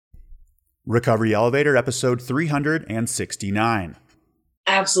Recovery Elevator, episode 369.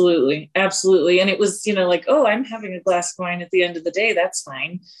 Absolutely. Absolutely. And it was, like, oh, I'm having a glass of wine at the end of the day. That's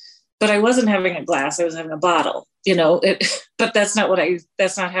fine. But I wasn't having a glass. I was having a bottle, but that's not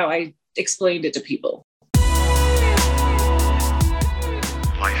how I explained it to people.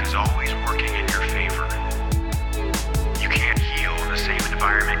 Life is always working in your favor. You can't heal in the same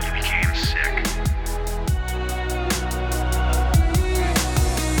environment you became sick.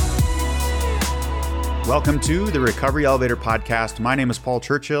 Welcome to the Recovery Elevator podcast. My name is Paul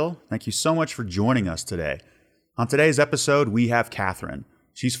Churchill. Thank you so much for joining us today. On today's episode, we have Catherine.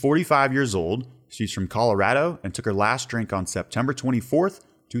 She's 45 years old. She's from Colorado and took her last drink on September 24th,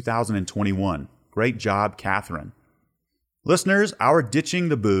 2021. Great job, Catherine. Listeners, our Ditching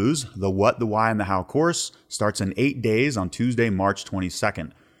the Booze, the What, the Why, and the How course starts in 8 days on Tuesday, March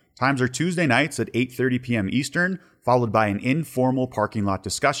 22nd. Times are Tuesday nights at 8:30 p.m. Eastern, followed by an informal parking lot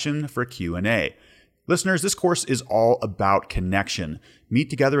discussion for Q&A. Listeners, this course is all about connection.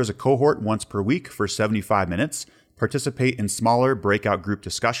 Meet together as a cohort once per week for 75 minutes, participate in smaller breakout group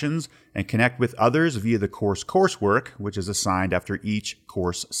discussions, and connect with others via the coursework, which is assigned after each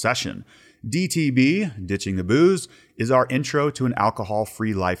course session. DTB, Ditching the Booze, is our Intro to an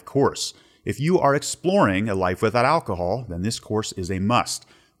Alcohol-Free Life course. If you are exploring a life without alcohol, then this course is a must.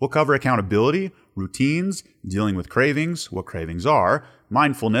 We'll cover accountability, routines, dealing with cravings, what cravings are,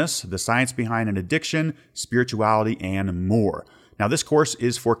 mindfulness, the science behind an addiction, spirituality, and more. Now, this course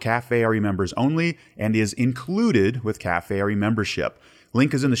is for Cafe RE members only and is included with Cafe RE membership.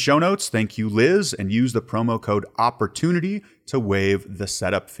 Link is in the show notes. Thank you, Liz, and use the promo code OPPORTUNITY to waive the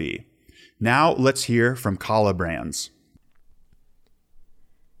setup fee. Now, let's hear from Kala Brands.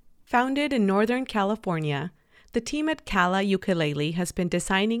 Founded in Northern California, the team at Kala Ukulele has been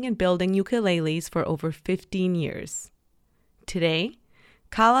designing and building ukuleles for over 15 years. Today,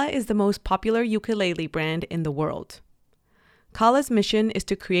 Kala is the most popular ukulele brand in the world. Kala's mission is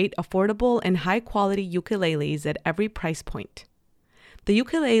to create affordable and high-quality ukuleles at every price point. The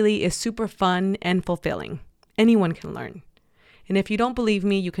ukulele is super fun and fulfilling. Anyone can learn. And if you don't believe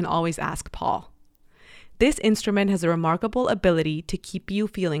me, you can always ask Paul. This instrument has a remarkable ability to keep you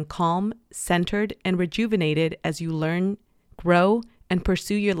feeling calm, centered, and rejuvenated as you learn, grow, and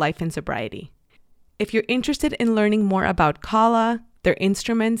pursue your life in sobriety. If you're interested in learning more about Kala, their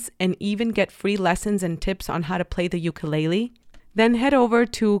instruments, and even get free lessons and tips on how to play the ukulele, then head over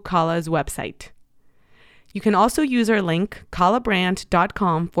to Kala's website. You can also use our link,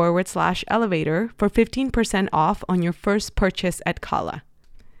 kalabrand.com/elevator for 15% off on your first purchase at Kala.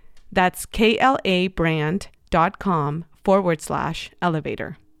 That's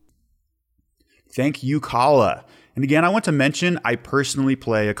kalabrand.com/elevator. Thank you, Kala. And again, I want to mention I personally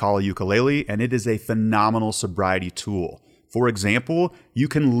play a Kala ukulele, and it is a phenomenal sobriety tool. For example, you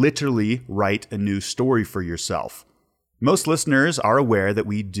can literally write a new story for yourself. Most listeners are aware that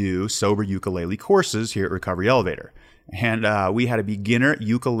we do sober ukulele courses here at Recovery Elevator. And we had a beginner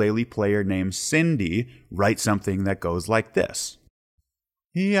ukulele player named Cindy write something that goes like this.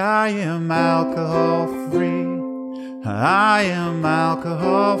 I am alcohol free. I am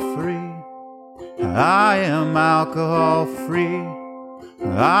alcohol free. I am alcohol free.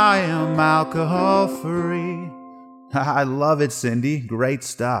 I am alcohol free. I love it, Cindy. Great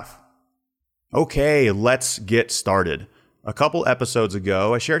stuff. Okay, let's get started. A couple episodes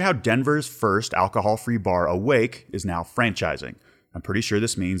ago, I shared how Denver's first alcohol-free bar, Awake, is now franchising. I'm pretty sure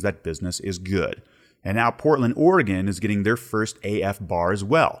this means that business is good. And now Portland, Oregon is getting their first AF bar as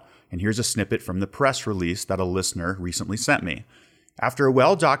well. And here's a snippet from the press release that a listener recently sent me. After a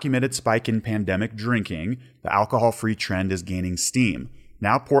well-documented spike in pandemic drinking, the alcohol-free trend is gaining steam.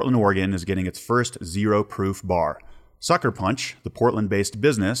 Now Portland, Oregon is getting its first zero-proof bar. Sucker Punch, the Portland-based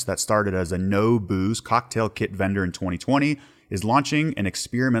business that started as a no-booze cocktail kit vendor in 2020, is launching an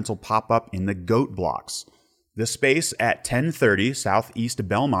experimental pop-up in the Goat Blocks. The space at 1030 Southeast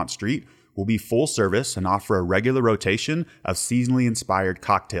Belmont Street will be full service and offer a regular rotation of seasonally inspired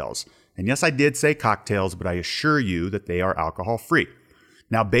cocktails. And yes, I did say cocktails, but I assure you that they are alcohol-free.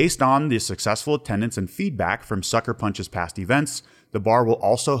 Now, based on the successful attendance and feedback from Sucker Punch's past events, the bar will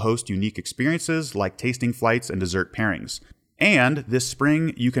also host unique experiences like tasting flights and dessert pairings. And this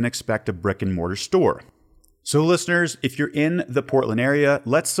spring, you can expect a brick and mortar store. So listeners, if you're in the Portland area,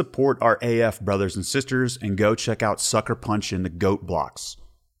 let's support our AF brothers and sisters and go check out Sucker Punch in the Goat Blocks.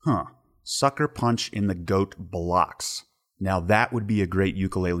 Sucker Punch in the Goat Blocks. Now that would be a great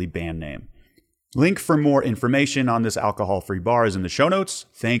ukulele band name. Link for more information on this alcohol-free bar is in the show notes.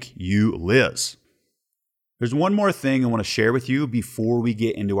 Thank you, Liz. There's one more thing I want to share with you before we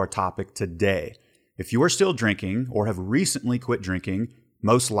get into our topic today. If you are still drinking or have recently quit drinking,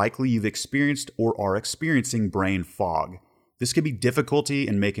 Most likely you've experienced or are experiencing brain fog. This could be difficulty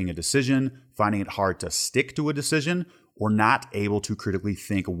in making a decision, finding it hard to stick to a decision, or not able to critically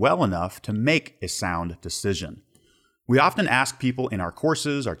think well enough to make a sound decision. We often ask people in our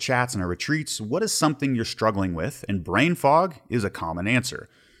courses, our chats, and our retreats, what is something you're struggling with? And brain fog is a common answer.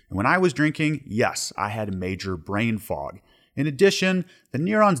 And when I was drinking, yes, I had major brain fog. In addition, the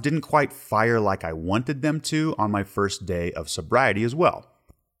neurons didn't quite fire like I wanted them to on my first day of sobriety as well.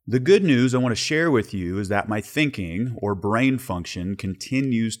 The good news I want to share with you is that my thinking, or brain function,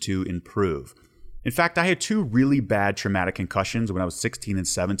 continues to improve. In fact, I had 2 really bad traumatic concussions when I was 16 and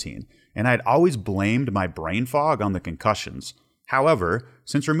 17, and I had always blamed my brain fog on the concussions. However,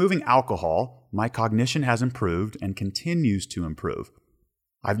 since removing alcohol, my cognition has improved and continues to improve.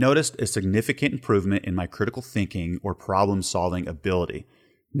 I've noticed a significant improvement in my critical thinking or problem-solving ability.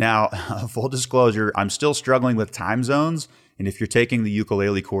 Now, full disclosure, I'm still struggling with time zones, and if you're taking the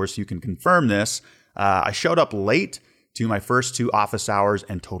ukulele course, you can confirm this. I showed up late to my first 2 office hours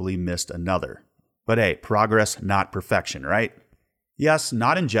and totally missed another. But hey, progress, not perfection, right? Yes,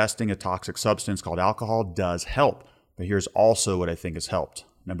 not ingesting a toxic substance called alcohol does help, but here's also what I think has helped.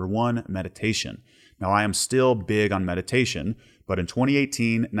 Number 1, meditation. Now, I am still big on meditation, but in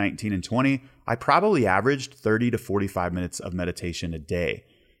 2018, 19, and 20, I probably averaged 30 to 45 minutes of meditation a day.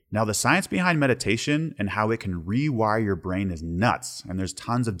 Now, the science behind meditation and how it can rewire your brain is nuts, and there's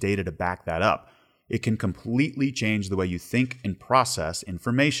tons of data to back that up. It can completely change the way you think and process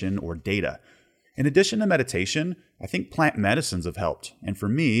information or data. In addition to meditation, I think plant medicines have helped, and for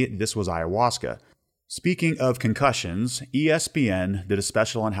me, this was ayahuasca. Speaking of concussions, ESPN did a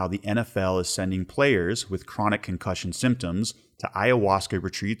special on how the NFL is sending players with chronic concussion symptoms to ayahuasca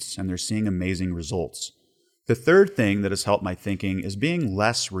retreats, and they're seeing amazing results. The third thing that has helped my thinking is being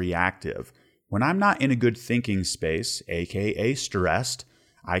less reactive. When I'm not in a good thinking space, aka stressed,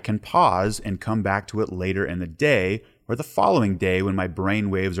 I can pause and come back to it later in the day or the following day when my brain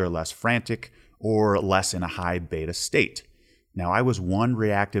waves are less frantic or less in a high beta state. Now, I was one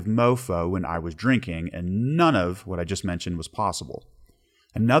reactive mofo when I was drinking, and none of what I just mentioned was possible.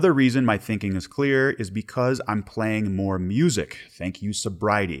 Another reason my thinking is clear is because I'm playing more music. Thank you,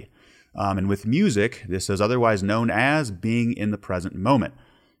 sobriety. And with music, this is otherwise known as being in the present moment.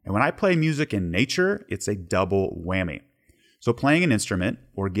 And when I play music in nature, it's a double whammy. So playing an instrument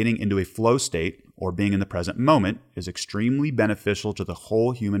or getting into a flow state or being in the present moment is extremely beneficial to the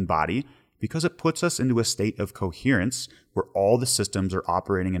whole human body because it puts us into a state of coherence where all the systems are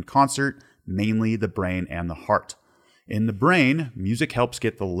operating in concert, mainly the brain and the heart. In the brain, music helps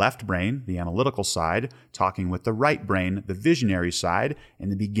get the left brain, the analytical side, talking with the right brain, the visionary side,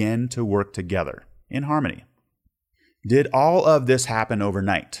 and they begin to work together in harmony. Did all of this happen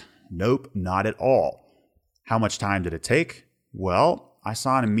overnight? Nope, not at all. How much time did it take? Well, I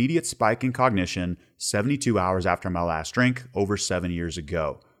saw an immediate spike in cognition 72 hours after my last drink over 7 years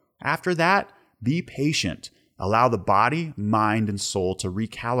ago. After that, be patient. Allow the body, mind, and soul to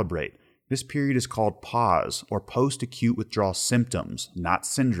recalibrate. This period is called pause or post-acute withdrawal symptoms, not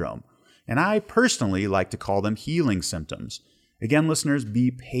syndrome. And I personally like to call them healing symptoms. Again, listeners, be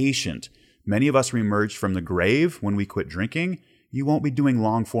patient. Many of us reemerged from the grave when we quit drinking. You won't be doing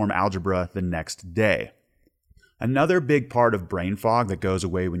long-form algebra the next day. Another big part of brain fog that goes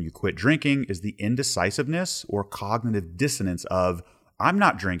away when you quit drinking is the indecisiveness or cognitive dissonance of, I'm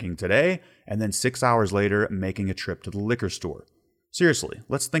not drinking today, and then 6 hours later making a trip to the liquor store. Seriously,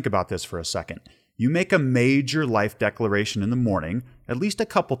 let's think about this for a second. You make a major life declaration in the morning, at least a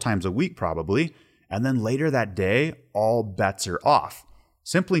couple times a week probably, and then later that day, all bets are off.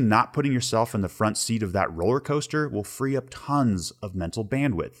 Simply not putting yourself in the front seat of that roller coaster will free up tons of mental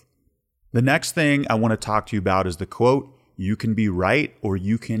bandwidth. The next thing I want to talk to you about is the quote, "You can be right or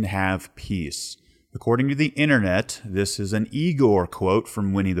you can have peace." According to the internet, this is an Igor quote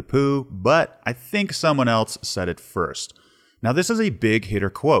from Winnie the Pooh, but I think someone else said it first. Now, this is a big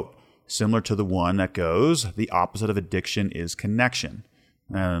hitter quote, similar to the one that goes, "The opposite of addiction is connection."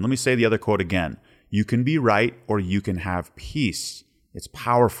 Let me say the other quote again. You can be right or you can have peace. It's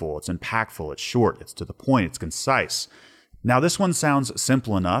powerful, it's impactful, it's short, it's to the point, it's concise. Now, this one sounds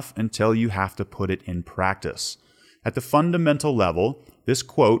simple enough until you have to put it in practice. At the fundamental level, this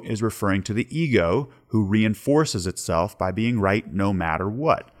quote is referring to the ego who reinforces itself by being right no matter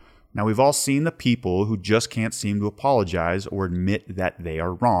what. Now, we've all seen the people who just can't seem to apologize or admit that they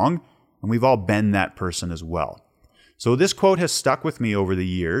are wrong, and we've all been that person as well. So this quote has stuck with me over the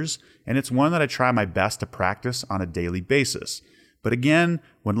years, and it's one that I try my best to practice on a daily basis. But again,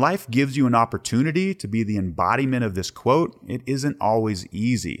 when life gives you an opportunity to be the embodiment of this quote, it isn't always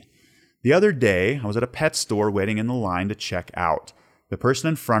easy. The other day, I was at a pet store waiting in the line to check out. The person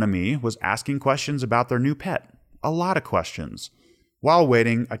in front of me was asking questions about their new pet. A lot of questions. While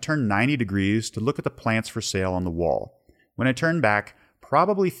waiting, I turned 90 degrees to look at the plants for sale on the wall. When I turned back,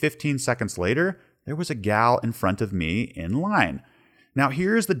 probably 15 seconds later, there was a gal in front of me in line. Now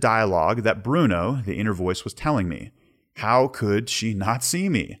here's the dialogue that Bruno, the inner voice, was telling me. How could she not see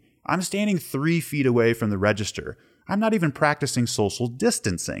me? I'm standing 3 feet away from the register. I'm not even practicing social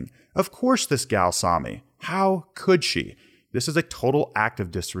distancing. Of course this gal saw me. How could she? This is a total act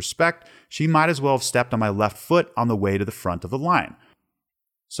of disrespect. She might as well have stepped on my left foot on the way to the front of the line.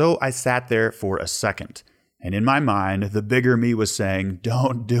 So I sat there for a second, and in my mind, the bigger me was saying,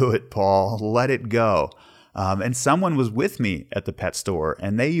 don't do it, Paul, let it go. And someone was with me at the pet store,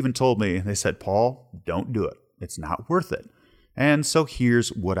 and they even told me, they said, Paul, don't do it. It's not worth it. And so here's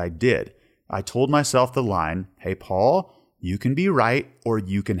what I did. I told myself the line, hey, Paul, you can be right or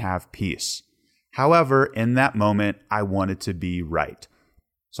you can have peace. However, in that moment, I wanted to be right.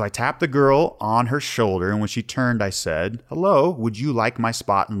 So I tapped the girl on her shoulder, and when she turned, I said, hello, would you like my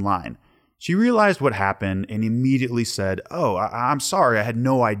spot in line? She realized what happened and immediately said, oh, I'm sorry, I had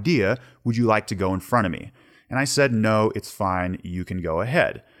no idea. Would you like to go in front of me? And I said, no, it's fine, you can go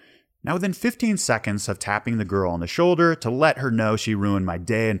ahead. Now, within 15 seconds of tapping the girl on the shoulder to let her know she ruined my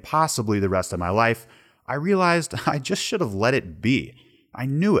day and possibly the rest of my life, I realized I just should have let it be. I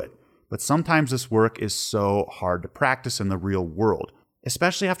knew it. But sometimes this work is so hard to practice in the real world,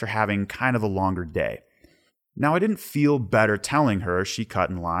 especially after having kind of a longer day. Now, I didn't feel better telling her she cut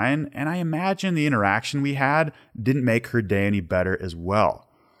in line, and I imagine the interaction we had didn't make her day any better as well.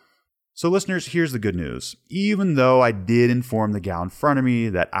 So listeners, here's the good news. Even though I did inform the gal in front of me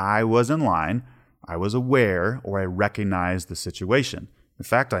that I was in line, I was aware or I recognized the situation. In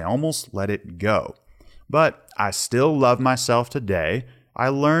fact, I almost let it go. But I still love myself today. I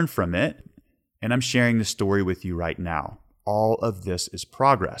learned from it, and I'm sharing this story with you right now. All of this is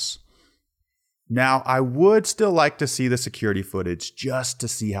progress. Now, I would still like to see the security footage just to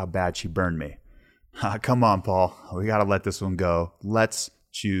see how bad she burned me. Come on, Paul. We got to let this one go. Let's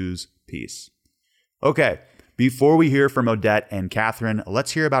choose peace. Okay, before we hear from Odette and Catherine,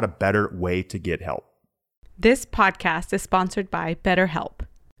 let's hear about a better way to get help. This podcast is sponsored by BetterHelp.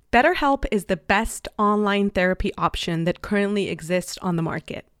 BetterHelp is the best online therapy option that currently exists on the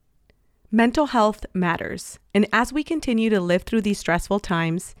market. Mental health matters, and as we continue to live through these stressful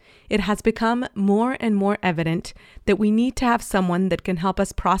times, it has become more and more evident that we need to have someone that can help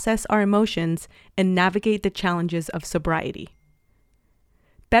us process our emotions and navigate the challenges of sobriety.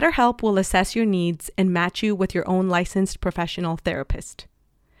 BetterHelp will assess your needs and match you with your own licensed professional therapist.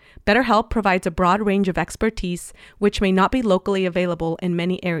 BetterHelp provides a broad range of expertise, which may not be locally available in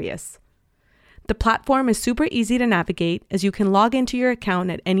many areas. The platform is super easy to navigate as you can log into your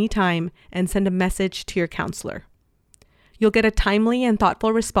account at any time and send a message to your counselor. You'll get a timely and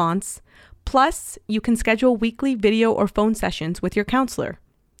thoughtful response. Plus, you can schedule weekly video or phone sessions with your counselor.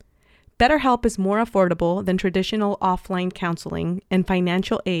 BetterHelp is more affordable than traditional offline counseling, and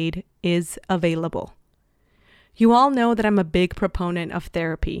financial aid is available. You all know that I'm a big proponent of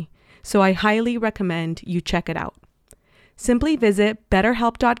therapy, so I highly recommend you check it out. Simply visit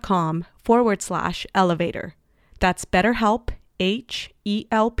betterhelp.com/elevator. That's BetterHelp,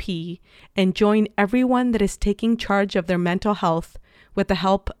 H-E-L-P, and join everyone that is taking charge of their mental health with the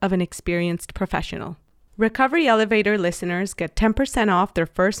help of an experienced professional. Recovery Elevator listeners get 10% off their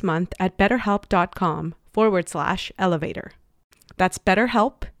first month at betterhelp.com/elevator. That's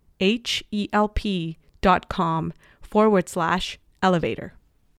BetterHelp, HELP.com/elevator.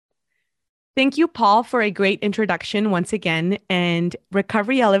 Thank you, Paul, for a great introduction once again. And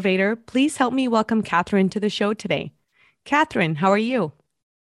Recovery Elevator, please help me welcome Catherine to the show today. Catherine, how are you?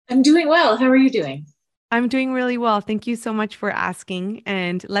 I'm doing well. How are you doing? I'm doing really well. Thank you so much for asking.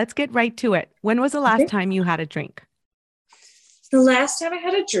 And let's get right to it. When was the last time you had a drink? The last time I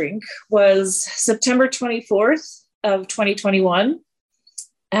had a drink was September 24th of 2021.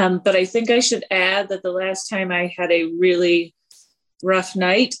 But I think I should add that the last time I had a really rough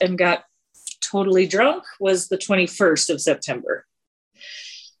night and got totally drunk was the 21st of September.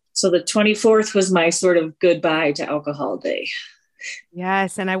 So the 24th was my sort of goodbye to alcohol day.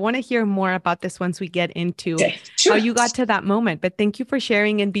 Yes. And I want to hear more about this once we get into how you got to that moment. But thank you for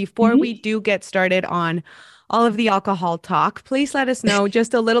sharing. And before we do get started on all of the alcohol talk, please let us know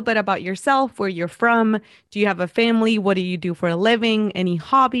just a little bit about yourself, where you're from. Do you have a family? What do you do for a living? Any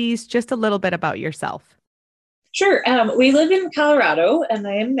hobbies? Just a little bit about yourself. Sure. We live in Colorado and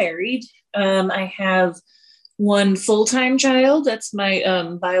I am married. I have one full-time child. That's my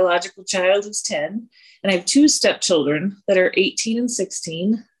biological child who's 10. And I have two stepchildren that are 18 and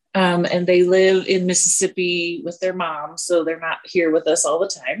 16. And they live in Mississippi with their mom, so they're not here with us all the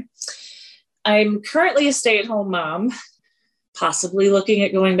time. I'm currently a stay-at-home mom, possibly looking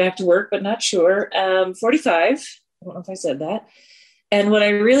at going back to work, but not sure. 45. I don't know if I said that. And what I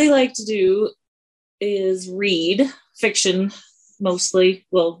really like to do is read fiction mostly.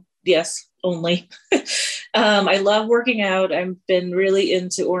 Well, yes, only. I love working out. I've been really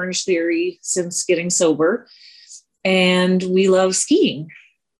into Orange Theory since getting sober. And we love skiing.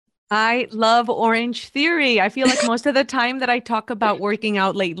 I love Orange Theory. I feel like most of the time that I talk about working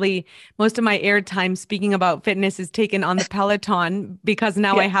out lately, most of my airtime speaking about fitness is taken on the Peloton because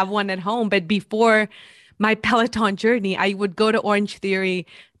now I have one at home. But before my Peloton journey, I would go to Orange Theory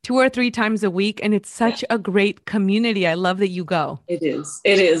 2 or 3 times a week. And it's such a great community. I love that you go. It is.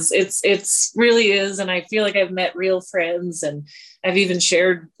 It's really is. And I feel like I've met real friends, and I've even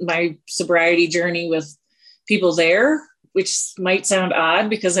shared my sobriety journey with people there, which might sound odd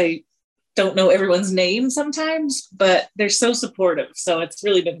because I don't know everyone's name sometimes, but they're so supportive. So it's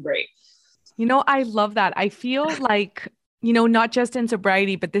really been great. I love that. I feel like, not just in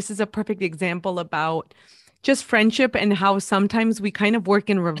sobriety, but this is a perfect example about just friendship and how sometimes we kind of work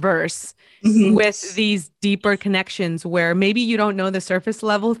in reverse with these deeper connections where maybe you don't know the surface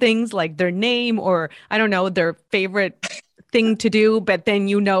level things like their name or, I don't know, their favorite thing to do, but then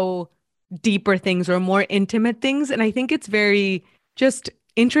deeper things or more intimate things. And I think it's very just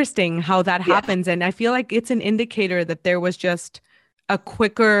interesting how that happens. And I feel like it's an indicator that there was just a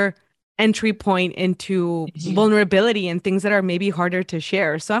quicker entry point into vulnerability and things that are maybe harder to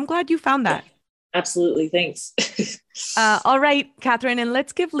share. So I'm glad you found that. Absolutely. Thanks. All right, Catherine, and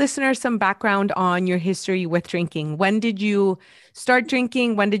let's give listeners some background on your history with drinking. When did you start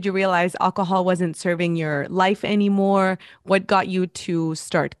drinking? When did you realize alcohol wasn't serving your life anymore? What got you to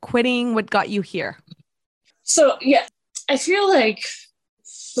start quitting? What got you here? So, I feel like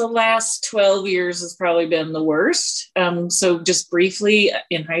the last 12 years has probably been the worst. So just briefly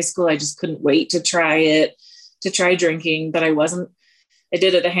in high school, I just couldn't wait to try drinking, but I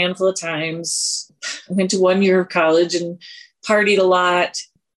did it a handful of times. I went to 1 year of college and partied a lot,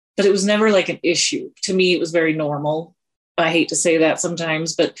 but it was never like an issue. To me, it was very normal. I hate to say that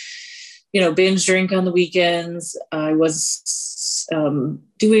sometimes, but, binge drink on the weekends. I was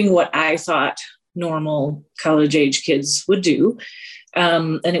doing what I thought normal college age kids would do.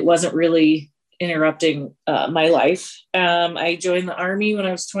 And it wasn't really interrupting my life. I joined the Army when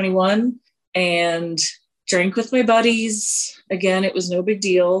I was 21 and drank with my buddies. Again, it was no big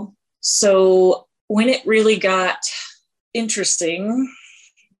deal. So when it really got interesting,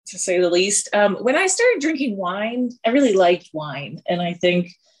 to say the least, when I started drinking wine, I really liked wine. And I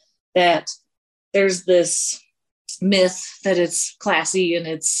think that there's this myth that it's classy and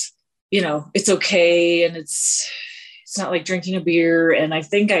it's okay. And it's not like drinking a beer. And I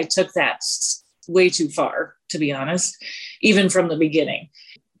think I took that way too far, to be honest, even from the beginning.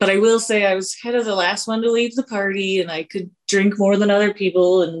 But I will say I was kind of the last one to leave the party, and I could drink more than other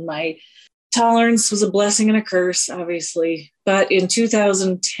people. And my tolerance was a blessing and a curse, obviously. But in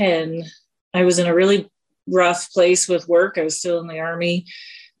 2010, I was in a really rough place with work. I was still in the Army.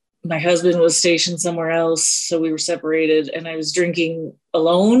 My husband was stationed somewhere else, so we were separated, and I was drinking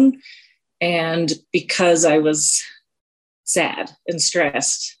alone. And because I was sad and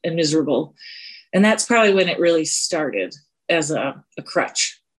stressed and miserable. And that's probably when it really started as a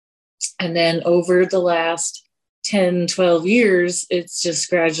crutch. And then over the last 10, 12 years, it's just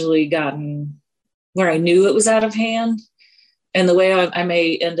gradually gotten where I knew it was out of hand. And the way I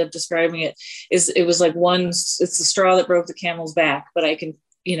may end up describing it is it was like it's the straw that broke the camel's back, but I can,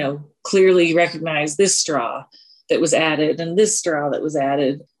 clearly recognize this straw that was added and this straw that was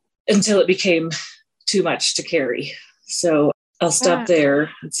added until it became too much to carry. So I'll stop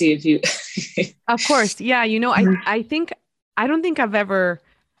there and see if you. Of course. Yeah. I don't think I've ever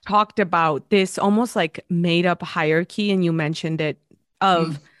talked about this almost like made up hierarchy. And you mentioned it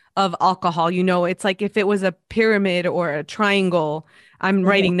of alcohol. It's like if it was a pyramid or a triangle, I'm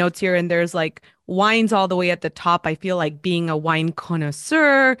writing notes here and there's like wines all the way at the top. I feel like being a wine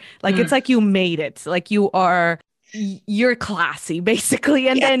connoisseur, like it's like you made it, like you're classy basically.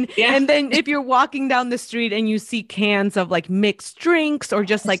 And then if you're walking down the street and you see cans of like mixed drinks or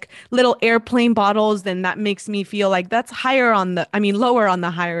just like little airplane bottles, then that makes me feel like that's lower on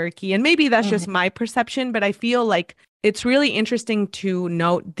the hierarchy. And maybe that's just my perception, but I feel like it's really interesting to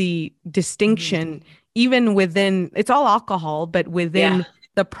note the distinction even within, it's all alcohol, but within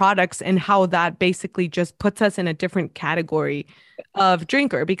the products and how that basically just puts us in a different category of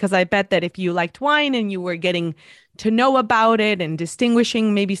drinker. Because I bet that if you liked wine and you were getting to know about it and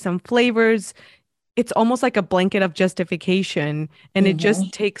distinguishing maybe some flavors, it's almost like a blanket of justification, and it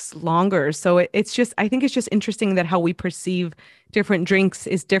just takes longer. So it's just, I think it's just interesting that how we perceive different drinks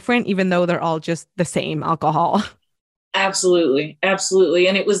is different, even though they're all just the same alcohol. Absolutely. Absolutely.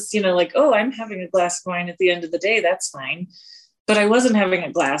 And it was, like, oh, I'm having a glass of wine at the end of the day. That's fine. But I wasn't having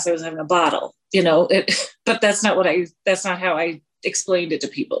a glass. I was having a bottle, but that's not how I explained it to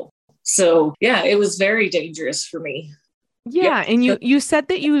people. So yeah, it was very dangerous for me. Yeah. Yep. And you said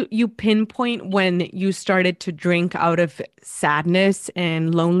that you pinpoint when you started to drink out of sadness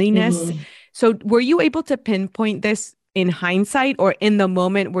and loneliness. So were you able to pinpoint this in hindsight, or in the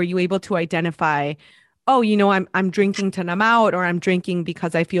moment, were you able to identify, oh, I'm drinking to numb out, or I'm drinking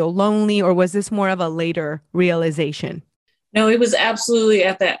because I feel lonely, or was this more of a later realization? No, it was absolutely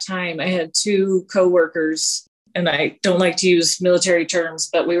at that time. I had two coworkers, and I don't like to use military terms,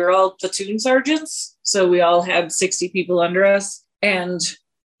 but we were all platoon sergeants. So we all had 60 people under us, and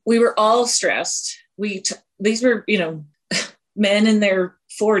we were all stressed. These were, men in their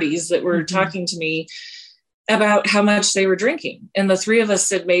 40s that were talking to me about how much they were drinking. And the three of us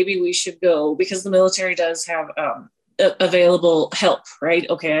said, maybe we should go, because the military does have available help, right?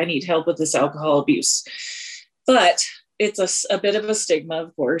 Okay, I need help with this alcohol abuse. But it's a bit of a stigma,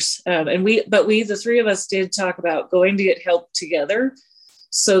 of course. The three of us did talk about going to get help together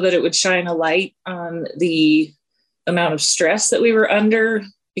so that it would shine a light on the amount of stress that we were under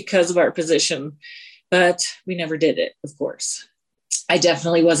because of our position. But we never did it, of course. I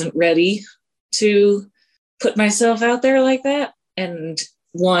definitely wasn't ready to put myself out there like that. And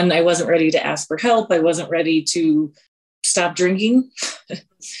one, I wasn't ready to ask for help. I wasn't ready to stop drinking.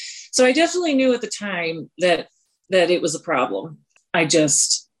 So I definitely knew at the time that it was a problem. I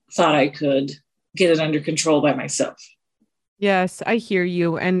just thought I could get it under control by myself. Yes, I hear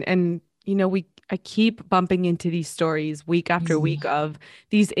you. And I keep bumping into these stories week after week of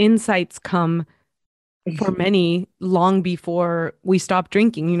these insights come for many long before we stop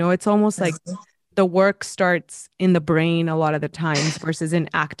drinking. It's almost like the work starts in the brain a lot of the times versus in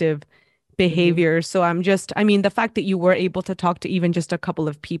active behavior. So the fact that you were able to talk to even just a couple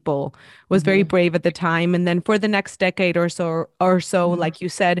of people was very brave at the time. And then for the next decade or so, like you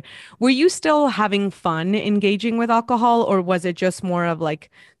said, were you still having fun engaging with alcohol, or was it just more of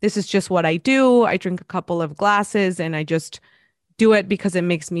like, this is just what I do. I drink a couple of glasses and I just do it because it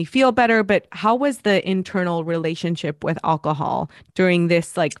makes me feel better. But how was the internal relationship with alcohol during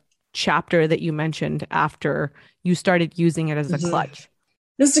this like chapter that you mentioned after you started using it as a clutch?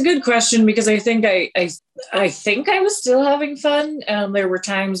 This is a good question, because I think I think I was still having fun. There were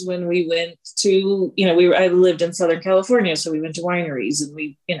times when we went to, I lived in Southern California, so we went to wineries and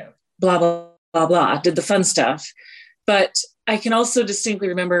we, blah, blah, blah, blah, did the fun stuff. But I can also distinctly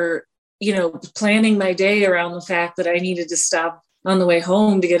remember, planning my day around the fact that I needed to stop on the way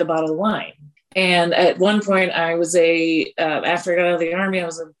home to get a bottle of wine. And at one point I was after I got out of the Army, I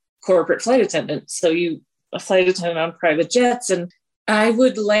was a corporate flight attendant. So a flight attendant on private jets, and I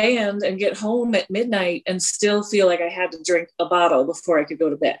would land and get home at midnight and still feel like I had to drink a bottle before I could go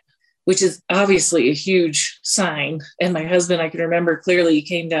to bed, which is obviously a huge sign. And my husband, I can remember clearly, he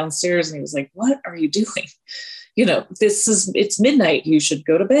came downstairs and he was like, "What are you doing? It's midnight. You should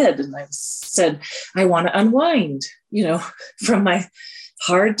go to bed." And I said, "I want to unwind, from my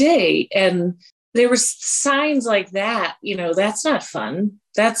hard day." And there were signs like that, that's not fun.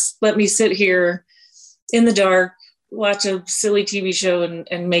 That's let me sit here in the dark, watch a silly TV show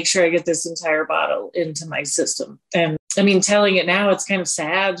and make sure I get this entire bottle into my system. And I mean, telling it now, it's kind of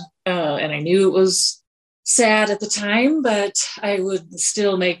sad. And I knew it was sad at the time, but I would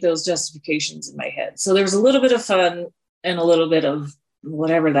still make those justifications in my head. So there was a little bit of fun and a little bit of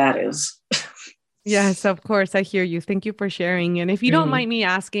whatever that is. Yes, of course. I hear you. Thank you for sharing. And if you don't mind me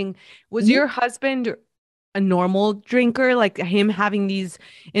asking, was your husband a normal drinker, like him having these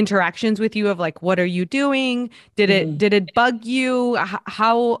interactions with you of like, what are you doing? Did it bug you?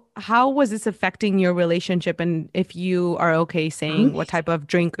 How was this affecting your relationship? And if you are okay saying what type of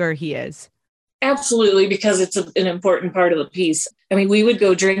drinker he is? Absolutely, because it's an important part of the piece. I mean, we would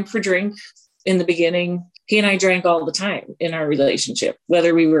go drink for drink in the beginning. He and I drank all the time in our relationship,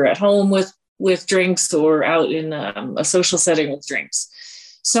 whether we were at home with drinks or out in a social setting with drinks.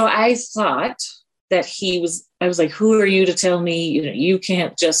 So I thought that I was like, who are you to tell me, you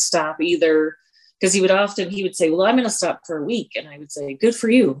can't just stop either? Because he would say, well, I'm going to stop for a week. And I would say, good for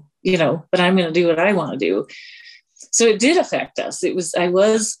you, but I'm going to do what I want to do. So it did affect us.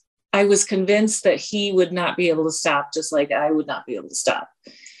 I was convinced that he would not be able to stop, just like I would not be able to stop.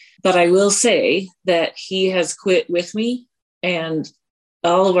 But I will say that he has quit with me, and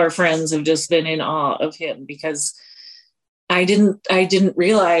all of our friends have just been in awe of him, because I didn't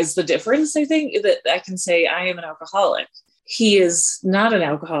realize the difference. I think that I can say I am an alcoholic. He is not an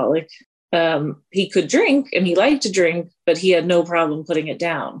alcoholic. He could drink and he liked to drink, but he had no problem putting it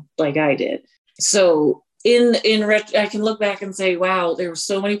down like I did. So I can look back and say, wow, there were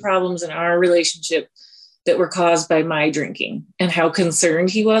so many problems in our relationship that were caused by my drinking and how concerned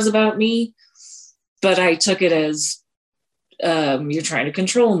he was about me. But I took it as, you're trying to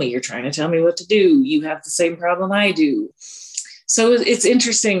control me. You're trying to tell me what to do. You have the same problem I do. So it's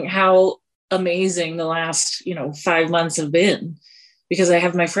interesting how amazing the last, 5 months have been, because I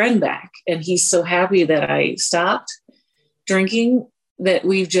have my friend back and he's so happy that I stopped drinking that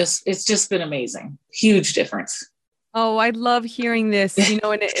it's just been amazing. Huge difference. Oh, I love hearing this, and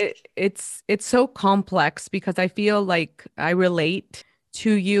it's so complex because I feel like I relate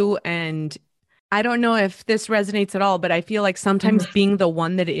to you, and I don't know if this resonates at all, but I feel like sometimes being the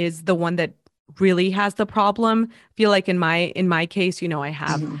one that really has the problem, I feel like in my case, I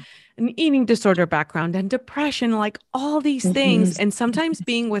have an eating disorder background and depression, like all these things. And sometimes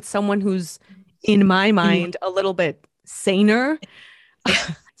being with someone who's, in my mind, a little bit saner,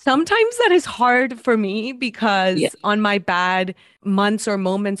 sometimes that is hard for me because on my bad months or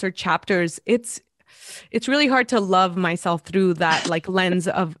moments or chapters, it's really hard to love myself through that like lens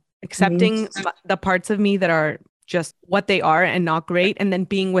of accepting the parts of me that are just what they are and not great. And then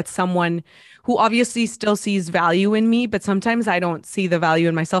being with someone who obviously still sees value in me, but sometimes I don't see the value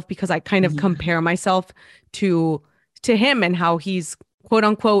in myself because I kind of compare myself to him and how he's quote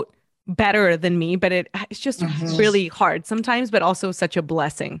unquote better than me. But it's just really hard sometimes, but also such a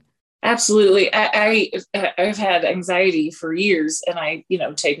blessing. Absolutely. I've had anxiety for years and I,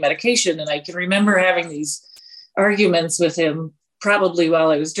 take medication, and I can remember having these arguments with him probably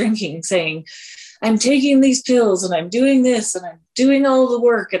while I was drinking, saying, I'm taking these pills and I'm doing this and I'm doing all the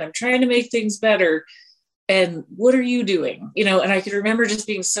work and I'm trying to make things better. And what are you doing? And I can remember just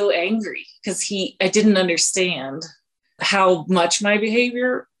being so angry because I didn't understand how much my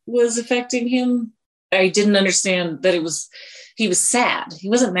behavior was affecting him. I didn't understand that he was sad. He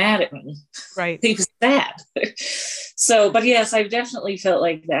wasn't mad at me. Right. He was sad. So, but yes, I've definitely felt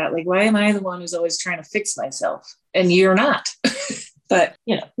like that. Like, why am I the one who's always trying to fix myself? And you're not. But,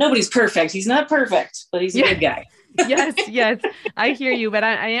 nobody's perfect. He's not perfect, but he's a good guy. Yes. I hear you, but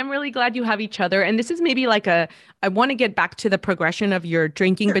I am really glad you have each other. And this is maybe like I want to get back to the progression of your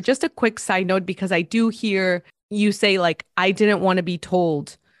drinking, but just a quick side note, because I do hear you say like, I didn't want to be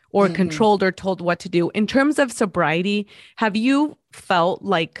told or controlled or told what to do. In terms of sobriety, have you felt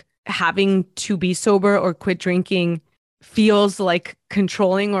like having to be sober or quit drinking feels like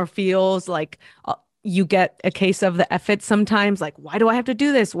controlling, or feels like you get a case of the F it sometimes? Like, why do I have to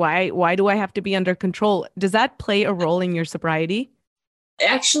do this? Why do I have to be under control? Does that play a role in your sobriety?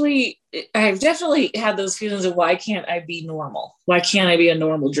 Actually, I've definitely had those feelings of why can't I be normal? Why can't I be a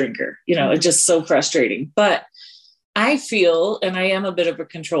normal drinker? It's just so frustrating. But I feel, and I am a bit of a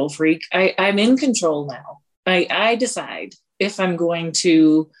control freak, I'm in control now. I decide if I'm going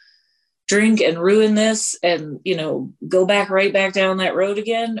to drink and ruin this and, go right back down that road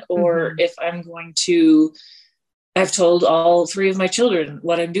again, or if I'm going to, I've told all 3 of my children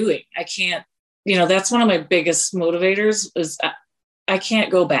what I'm doing. I can't, that's one of my biggest motivators is I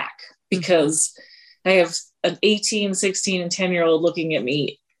can't go back, because I have an 18, 16, and 10-year-old looking at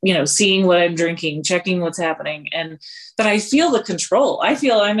me, seeing what I'm drinking, checking what's happening. But I feel the control. I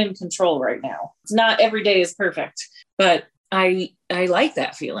feel I'm in control right now. It's not every day is perfect, but I like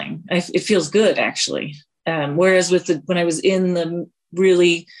that feeling. It feels good, actually. Whereas when I was in the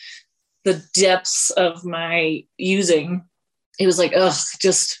depths of my using, it was like, ugh,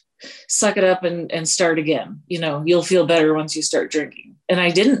 just suck it up and start again. You'll feel better once you start drinking. And I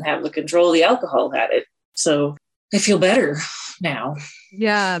didn't have the control. The alcohol had it. So I feel better now.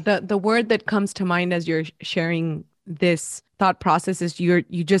 Yeah. The word that comes to mind as you're sharing this thought process is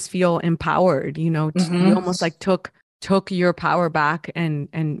you just feel empowered, you almost like took your power back and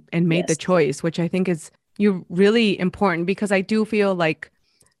made the choice, which I think is really important, because I do feel like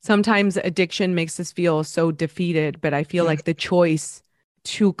sometimes addiction makes us feel so defeated, but I feel like the choice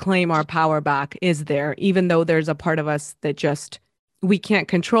to claim our power back is there, even though there's a part of us that just we can't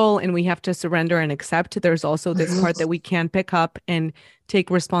control and we have to surrender and accept. There's also this part that we can pick up and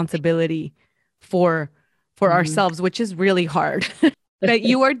take responsibility for ourselves, which is really hard. But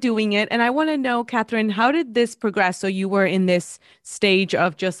you are doing it. And I want to know, Catherine, how did this progress? So you were in this stage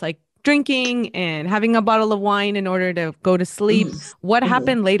of just like drinking and having a bottle of wine in order to go to sleep. What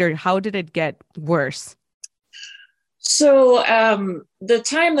happened later? How did it get worse? So the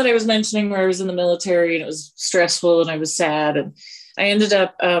time that I was mentioning where I was in the military and it was stressful and I was sad, and I ended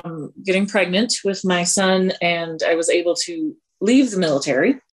up getting pregnant with my son, and I was able to leave the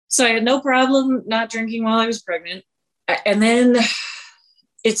military. So I had no problem not drinking while I was pregnant. And then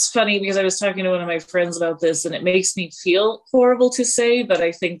it's funny because I was talking to one of my friends about this, and it makes me feel horrible to say, but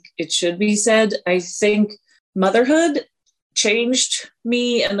I think it should be said. I think motherhood changed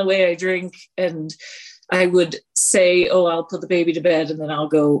me and the way I drink. And I would say, oh, I'll put the baby to bed and then I'll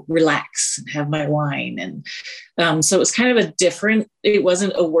go relax and have my wine. And so it was kind of a different, it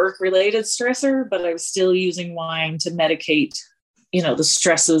wasn't a work related stressor, but I was still using wine to medicate, the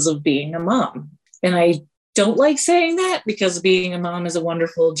stresses of being a mom. And I don't like saying that because being a mom is a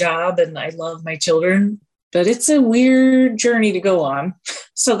wonderful job and I love my children, but it's a weird journey to go on.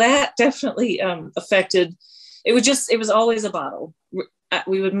 So that definitely affected, it was always a bottle.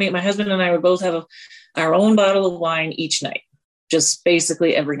 My husband and I would both have our own bottle of wine each night, just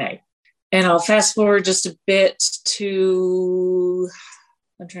basically every night. And I'll fast forward just a bit to,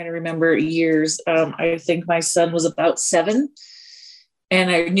 I'm trying to remember years. I think my son was about 7 and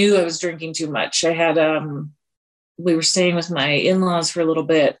I knew I was drinking too much. I had, we were staying with my in-laws for a little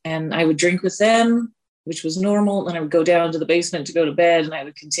bit and I would drink with them, which was normal. And I would go down to the basement to go to bed and I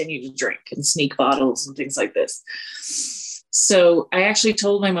would continue to drink and sneak bottles and things like this. So I actually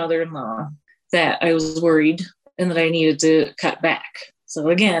told my mother-in-law that I was worried and that I needed to cut back. So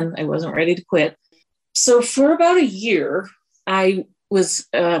again, I wasn't ready to quit. So for about a year, I was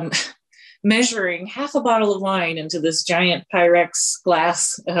measuring half a bottle of wine into this giant Pyrex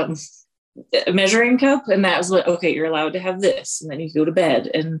glass measuring cup. And that was what, okay, you're allowed to have this. And then you go to bed.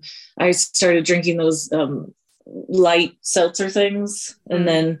 And I started drinking those light seltzer things. And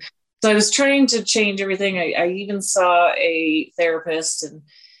then, so I was trying to change everything. I even saw a therapist and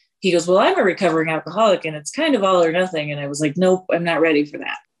he goes, well, I'm a recovering alcoholic and it's kind of all or nothing. And I was like, nope, I'm not ready for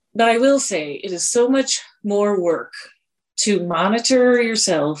that. But I will say it is so much more work to monitor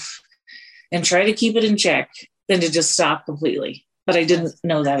yourself and try to keep it in check than to just stop completely. But I didn't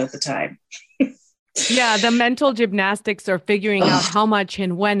know that at the time. Yeah, the mental gymnastics are figuring out how much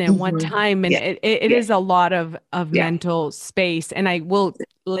and when and what time. And it is a lot of mental space. And I will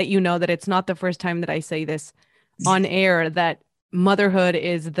let you know that it's not the first time that I say this on air, that motherhood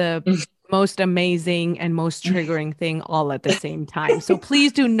is the most amazing and most triggering thing all at the same time. So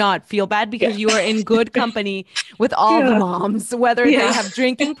please do not feel bad because you are in good company with all the moms, whether they have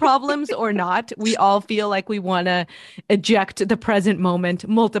drinking problems or not. We all feel like we want to eject the present moment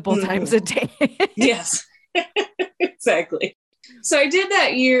multiple times a day. Yes, exactly. So I did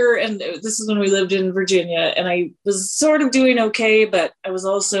that year, and this is when we lived in Virginia, and I was sort of doing okay, but I was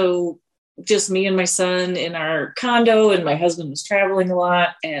also just me and my son in our condo, and my husband was traveling a lot,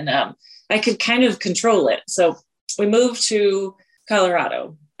 and I could kind of control it. So we moved to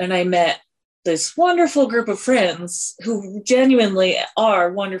Colorado, and I met this wonderful group of friends who genuinely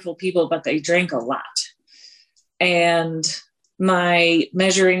are wonderful people, but they drank a lot. And my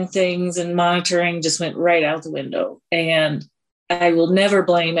measuring things and monitoring just went right out the window. And I will never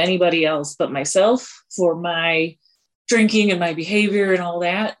blame anybody else but myself for my drinking and my behavior and all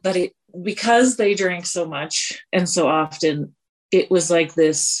that. But because they drank so much and so often, it was like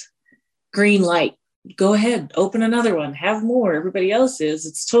this green light. Go ahead, open another one, have more. Everybody else is.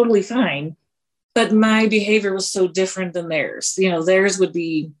 It's totally fine. But my behavior was so different than theirs. Theirs would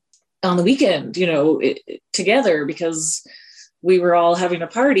be on the weekend, together because we were all having a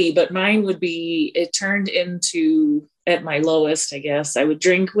party. But mine would be, it turned into, at my lowest, I guess, I would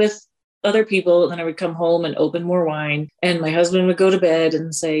drink with other people, and then I would come home and open more wine. And my husband would go to bed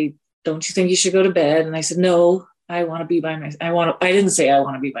and say, don't you think you should go to bed? And I said, no, I want to be by myself. I didn't say I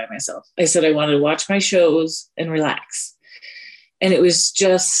want to be by myself. I said I wanted to watch my shows and relax. And it was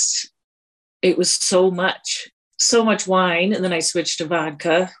so much wine. And then I switched to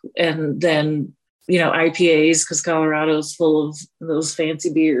vodka, and then, IPAs, because Colorado's full of those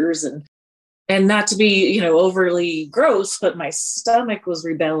fancy beers, and not to be, overly gross, but my stomach was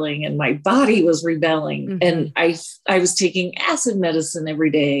rebelling and my body was rebelling. And I was taking acid medicine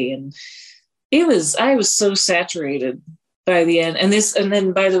every day. And I was so saturated by the end. And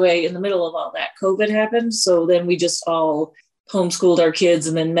then, by the way, in the middle of all that, COVID happened. So then we just all homeschooled our kids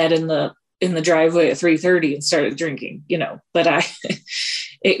and then met in the driveway at 3:30 and started drinking, but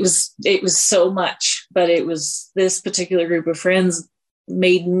it was so much, but it was this particular group of friends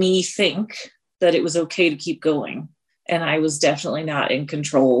made me think that it was okay to keep going. And I was definitely not in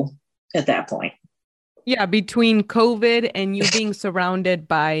control at that point. Yeah, between COVID and you being surrounded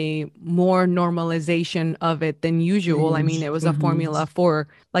by more normalization of it than usual. I mean, it was a formula for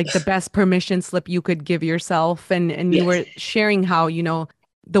like the best permission slip you could give yourself. And you were sharing how,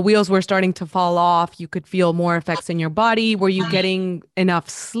 the wheels were starting to fall off. You could feel more effects in your body. Were you getting enough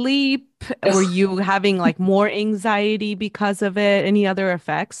sleep? Were you having like more anxiety because of it? Any other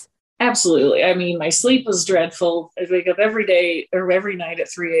effects? Absolutely. I mean, my sleep was dreadful. I'd wake up every day or every night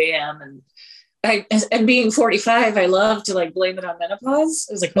at 3 a.m. And being 45, I love to like blame it on menopause.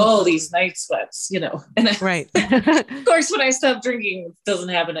 I was like, oh, these night sweats, you know. And right. Of course, when I stopped drinking, it doesn't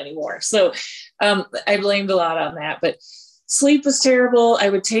happen anymore. So I blamed a lot on that. But sleep was terrible. I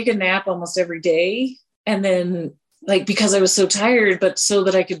would take a nap almost every day. And then like, because I was so tired, but so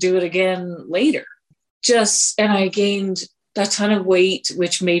that I could do it again later. And I gained a ton of weight,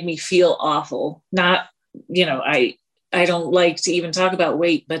 which made me feel awful. Not, you know, I don't like to even talk about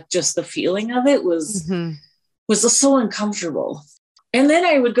weight, but just the feeling of it was so uncomfortable. And then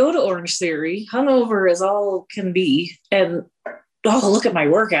I would go to Orange Theory, hungover as all can be. And, oh, look at my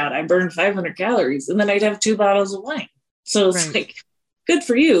workout. I burned 500 calories. And then I'd have 2 bottles of wine. So it's like, good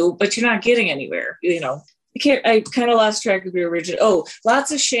for you, but you're not getting anywhere. You know, I kind of lost track of your original. Oh,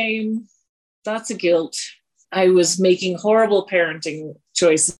 lots of shame, lots of guilt. I was making horrible parenting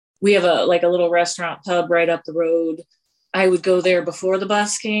choices. We have a little restaurant pub right up the road. I would go there before the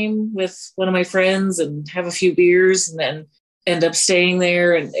bus came with one of my friends and have a few beers and then end up staying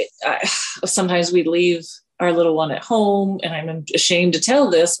there. And sometimes we'd leave our little one at home, and I'm ashamed to tell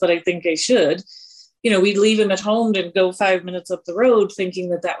this, but I think I should. You know, we'd leave him at home and go 5 minutes up the road thinking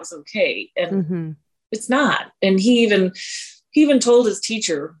that was okay. And it's not. And he even told his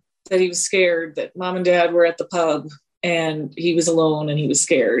teacher that he was scared that mom and dad were at the pub and he was alone and he was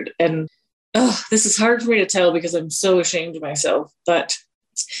scared. And this is hard for me to tell because I'm so ashamed of myself. But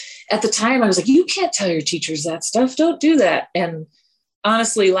at the time I was like, you can't tell your teachers that stuff. Don't do that. And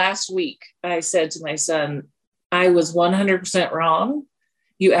honestly, last week I said to my son, I was 100% wrong.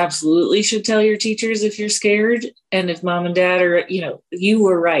 You absolutely should tell your teachers if you're scared. And if mom and dad are, you know, you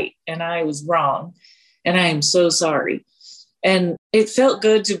were right and I was wrong. And I am so sorry. And it felt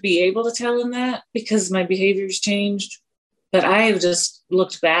good to be able to tell him that because my behaviors changed. But I have just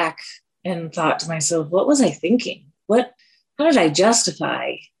looked back and thought to myself, what was I thinking? How did I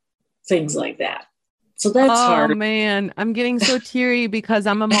justify things like that? So that's hard. Oh man, I'm getting so teary because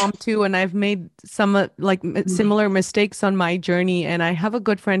I'm a mom too. And I've made some similar mistakes on my journey. And I have a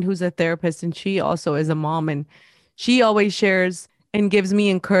good friend who's a therapist and she also is a mom. And she always shares and gives me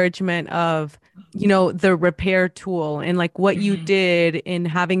encouragement of, you know, the repair tool and like what you did in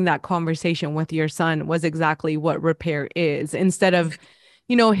having that conversation with your son was exactly what repair is, instead of,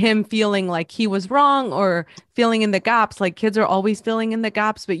 you know, him feeling like he was wrong or filling in the gaps. Like kids are always filling in the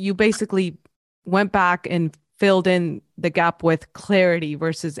gaps, but you basically went back and filled in the gap with clarity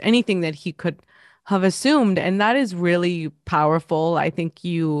versus anything that he could have assumed. And that is really powerful. I think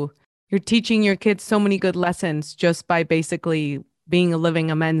you're teaching your kids so many good lessons just by basically being a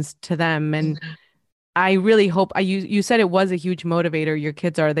living amends to them. And I really hope you said it was a huge motivator. Your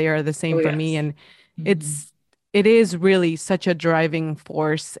kids are the same for me. And it is really such a driving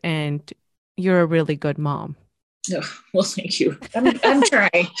force, and you're a really good mom. Oh, well, thank you. I'm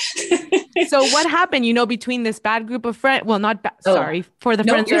trying. So what happened, you know, between this bad group of friends, well, not bad, sorry, for the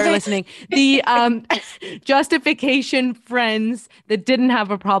friends that are listening, the justification friends that didn't have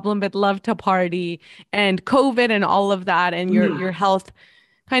a problem but loved to party, and COVID and all of that, and your health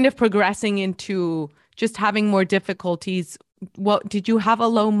kind of progressing into just having more difficulties. What did you have a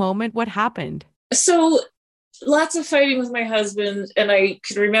low moment? What happened? So lots of fighting with my husband. And I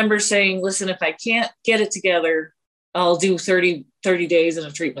could remember saying, listen, if I can't get it together, I'll do 30 days in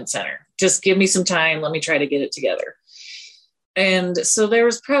a treatment center. Just give me some time. Let me try to get it together. And so there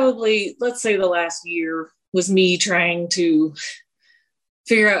was probably, let's say the last year was me trying to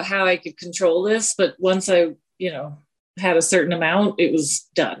figure out how I could control this. But once I, you know, had a certain amount, it was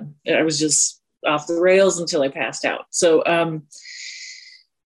done. I was just off the rails until I passed out. So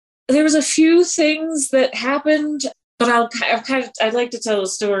there was a few things that happened, but I'd like to tell a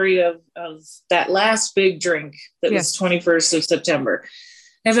story of that last big drink that was 21st of September.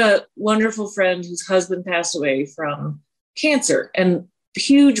 I have a wonderful friend whose husband passed away from cancer, and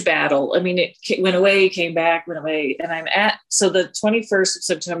huge battle. I mean, it went away, came back, went away. And so the 21st of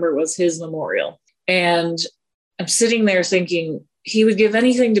September was his memorial. And I'm sitting there thinking he would give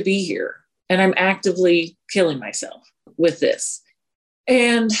anything to be here. And I'm actively killing myself with this.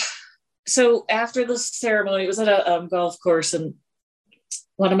 And so after the ceremony, it was at a golf course, and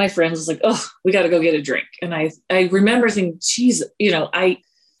one of my friends was like, oh, we got to go get a drink. And I remember thinking, geez, you know,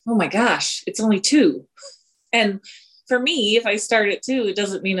 oh my gosh, it's only 2. And for me, if I start at 2, it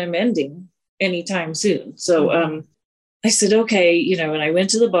doesn't mean I'm ending anytime soon. So I said, okay, you know, and I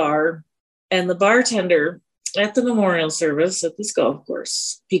went to the bar, and the bartender at the memorial service at this golf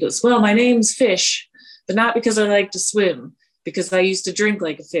course. He goes, well, my name's Fish, but not because I like to swim, because I used to drink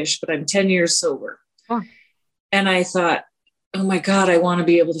like a fish, but I'm 10 years sober. Oh. And I thought, oh my God, I want to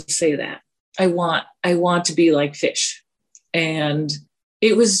be able to say that. I want to be like Fish. And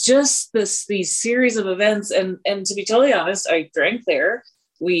it was just these series of events. And to be totally honest, I drank there.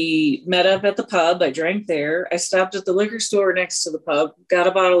 We met up at the pub. I drank there. I stopped at the liquor store next to the pub, got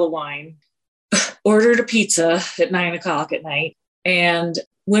a bottle of wine, ordered a pizza at 9:00 at night. And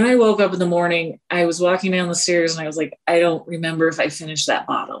when I woke up in the morning, I was walking down the stairs and I was like, I don't remember if I finished that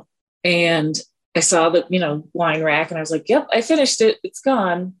bottle. And I saw the, wine rack and I was like, yep, I finished it. It's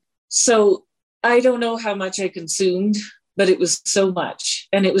gone. So I don't know how much I consumed, but it was so much.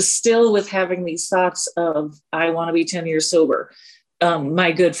 And it was still with having these thoughts of, I want to be 10 years sober.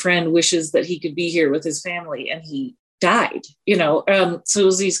 My good friend wishes that he could be here with his family and he died, so it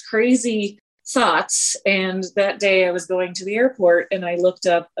was these crazy thoughts. And that day I was going to the airport and I looked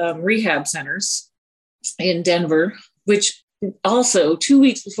up rehab centers in Denver, which also 2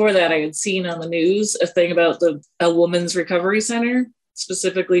 weeks before that, I had seen on the news a thing about a woman's recovery center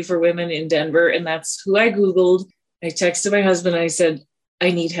specifically for women in Denver. And that's who I Googled. I texted my husband and I said,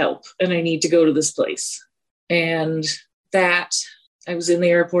 I need help and I need to go to this place. And that I was in the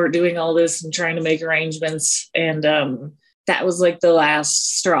airport doing all this and trying to make arrangements. And that was like the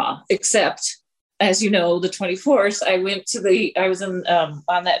last straw, except as you know, the 24th, I was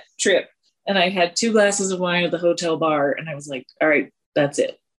on that trip and I had 2 glasses of wine at the hotel bar. And I was like, all right, that's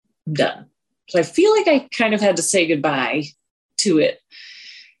it. I'm done. So I feel like I kind of had to say goodbye to it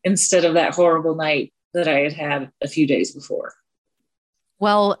instead of that horrible night that I had a few days before.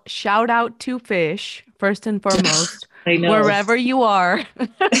 Well, shout out to Fish, first and foremost, I know. Wherever you are.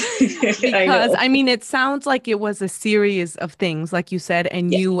 Because, I mean, it sounds like it was a series of things, like you said,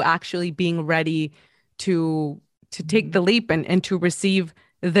 and you actually being ready to take the leap and to receive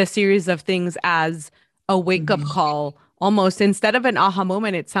the series of things as a wake-up call. Almost instead of an aha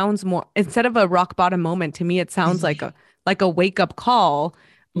moment, it sounds more, instead of a rock bottom moment, to me, it sounds like a wake-up call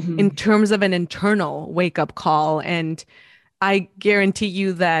in terms of an internal wake-up call. And I guarantee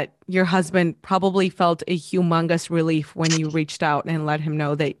you that your husband probably felt a humongous relief when you reached out and let him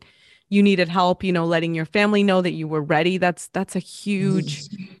know that you needed help, letting your family know that you were ready. That's a huge,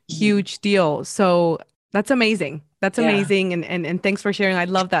 huge deal. So that's amazing. That's amazing. And thanks for sharing. I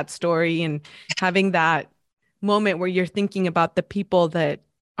love that story and having that moment where you're thinking about the people that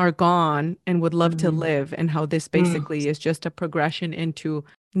are gone and would love to live, and how this basically is just a progression into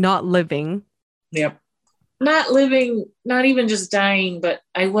not living. Yep. Not living, not even just dying, but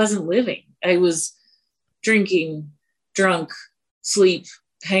I wasn't living. I was drinking, drunk, sleep,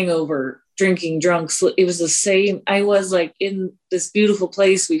 hangover, drinking, drunk, sleep. It was the same. I was like in this beautiful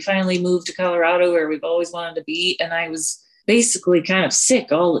place. We finally moved to Colorado where we've always wanted to be. And I was basically kind of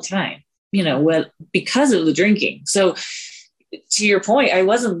sick all the time, because of the drinking. So to your point, I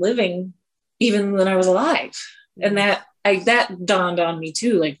wasn't living even when I was alive. And that dawned on me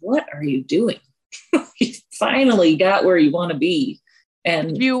too. Like, what are you doing? You finally got where you want to be.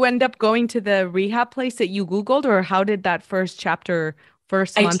 And did you end up going to the rehab place that you Googled, or how did that first chapter,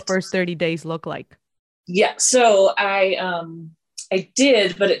 first 30 days look like? Yeah. So I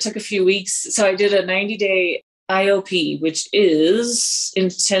did, but it took a few weeks. So I did a 90-day IOP, which is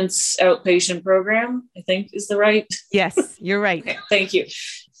intense outpatient program, I think is the right. Yes, you're right. Okay, thank you.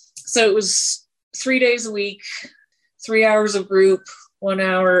 So it was 3 days a week, 3 hours of group, 1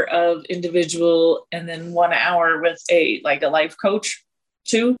 hour of individual, and then 1 hour with a life coach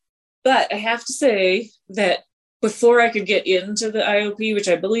too. But I have to say that before I could get into the IOP, which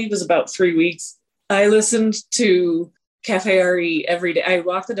I believe was about 3 weeks, I listened to Cafe RE every day. I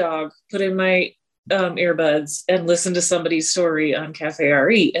walked the dog, put in my earbuds, and listened to somebody's story on Cafe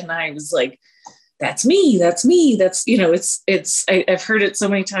RE. And I was like, that's me. That's, I've heard it so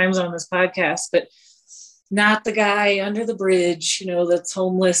many times on this podcast, but not the guy under the bridge, that's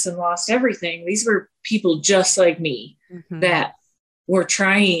homeless and lost everything. These were people just like me that were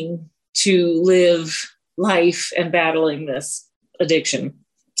trying to live life and battling this addiction.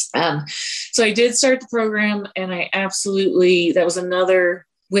 So I did start the program, and I absolutely, that was another,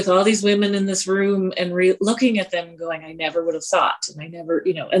 with all these women in this room and looking at them going, I never would have thought. And I never,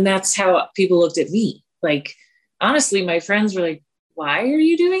 and that's how people looked at me. Like, honestly, my friends were like, why are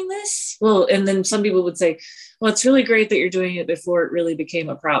you doing this? Well, and then some people would say, well, it's really great that you're doing it before it really became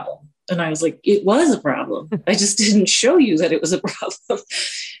a problem. And I was like, it was a problem. I just didn't show you that it was a problem.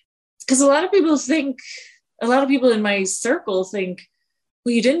 Because a lot of people in my circle think,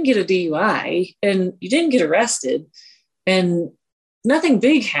 well, you didn't get a DUI and you didn't get arrested and nothing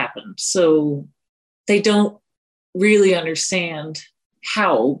big happened. So they don't really understand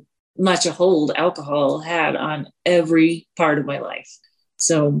how much a hold alcohol had on every part of my life.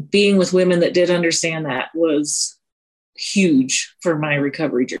 So being with women that did understand that was huge for my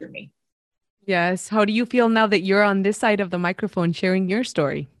recovery journey. Yes. How do you feel now that you're on this side of the microphone sharing your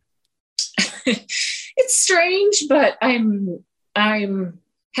story? It's strange, but I'm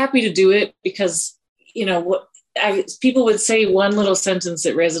happy to do it because, people would say one little sentence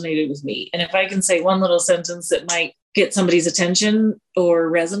that resonated with me. And if I can say one little sentence that might get somebody's attention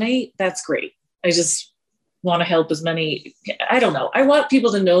or resonate, that's great. I just want to help as many. I don't know. I want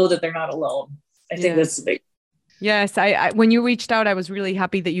people to know that they're not alone. I think that's the big. Yes. I when you reached out, I was really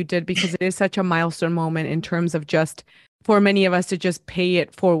happy that you did, because it is such a milestone moment in terms of just for many of us to just pay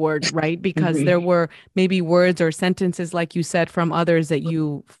it forward, right? Because there were maybe words or sentences, like you said, from others that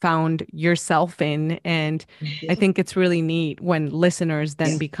you found yourself in. And I think it's really neat when listeners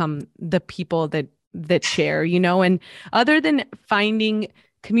then become the people that share, and other than finding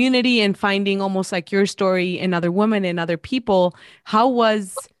community and finding almost like your story in other women and other people, how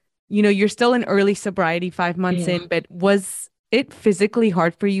was, you're still in early sobriety, 5 months in, but was it physically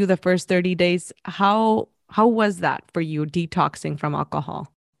hard for you the first 30 days? How was that for you, detoxing from alcohol?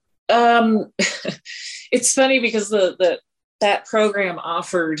 It's funny because that program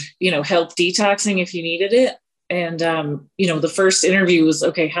offered, help detoxing if you needed it. And, the first interview was,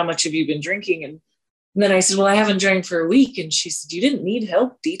 okay, how much have you been drinking? And then I said, well, I haven't drank for a week. And she said, you didn't need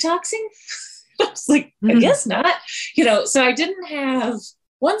help detoxing? I was like, I guess not. So I didn't have,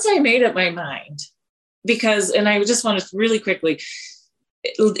 once I made up my mind, and I just want to really quickly,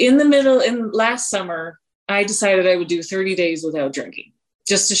 in last summer, I decided I would do 30 days without drinking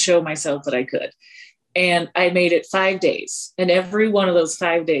just to show myself that I could. And I made it 5 days. And every one of those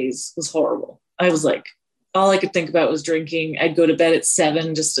 5 days was horrible. I was like, all I could think about was drinking. I'd go to bed at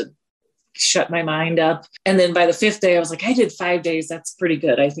 7 just to shut my mind up. And then by the 5th day, I was like, I did 5 days. That's pretty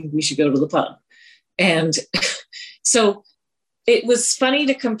good. I think we should go to the pub. And so it was funny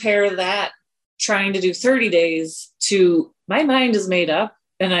to compare that, trying to do 30 days, to my mind is made up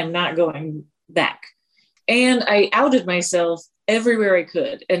and I'm not going back. And I outed myself everywhere I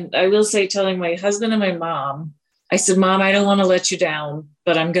could. And I will say, telling my husband and my mom, I said, Mom, I don't want to let you down,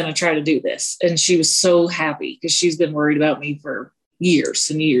 but I'm going to try to do this. And she was so happy because she's been worried about me for years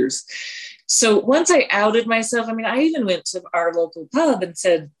and years. So once I outed myself, I even went to our local pub and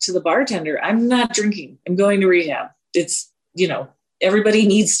said to the bartender, I'm not drinking. I'm going to rehab. It's, everybody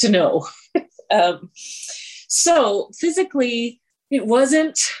needs to know. So physically, it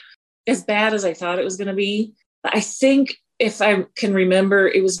wasn't as bad as I thought it was going to be. I think, if I can remember,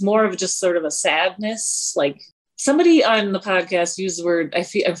 it was more of just sort of a sadness. Like somebody on the podcast used the word,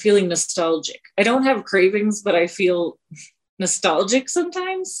 I'm feeling nostalgic. I don't have cravings, but I feel nostalgic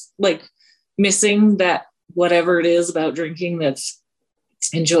sometimes, like missing that whatever it is about drinking that's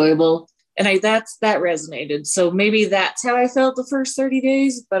enjoyable. And that resonated. So maybe that's how I felt the first 30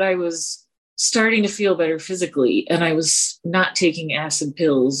 days, but I was starting to feel better physically, and I was not taking acid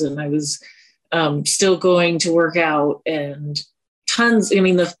pills, and I was still going to work out, and tons.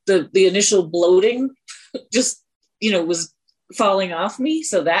 The initial bloating just, was falling off me.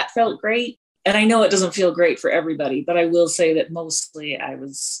 So that felt great. And I know it doesn't feel great for everybody, but I will say that mostly I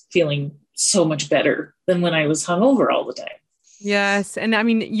was feeling so much better than when I was hungover all the time. Yes.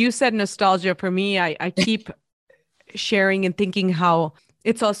 And you said nostalgia. For me, I keep sharing and thinking how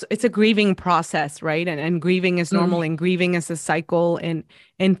it's a grieving process, right? And grieving is normal, and grieving is a cycle,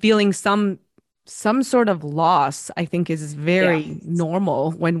 and feeling some sort of loss, I think, is very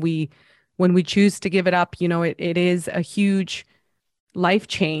normal when we choose to give it up. It is a huge life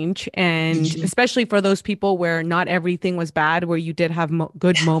change, and especially for those people where not everything was bad, where you did have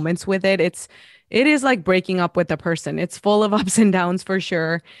good moments with it. It is like breaking up with a person. It's full of ups and downs for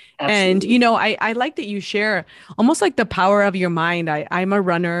sure. Absolutely. And, I like that you share almost like the power of your mind. I'm a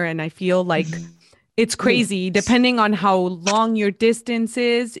runner, and I feel like it's crazy. Depending on how long your distance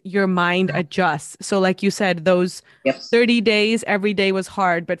is, your mind adjusts. So like you said, those 30 days, every day was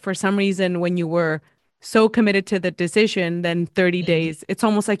hard. But for some reason, when you were so committed to the decision, then 30 days, it's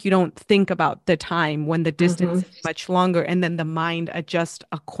almost like you don't think about the time when the distance is much longer, and then the mind adjusts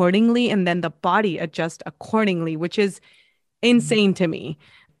accordingly, and then the body adjusts accordingly, which is insane to me.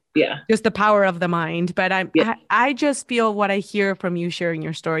 Yeah. Just the power of the mind. But I just feel what I hear from you sharing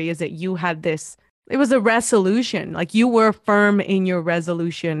your story is that you had this, it was a resolution. Like you were firm in your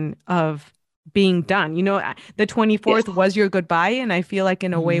resolution of being done. The 24th was your goodbye. And I feel like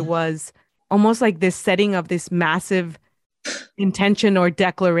in a way was almost like this setting of this massive intention or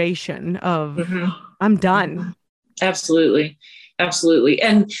declaration of I'm done. Absolutely. Absolutely.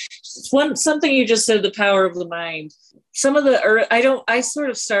 And something you just said, the power of the mind. Some of I sort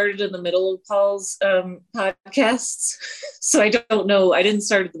of started in the middle of Paul's podcasts. So I don't know. I didn't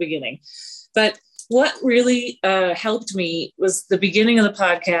start at the beginning, but what really helped me was the beginning of the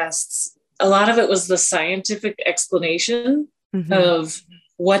podcasts. A lot of it was the scientific explanation of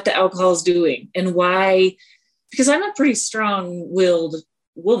what the alcohol is doing and why, because I'm a pretty strong-willed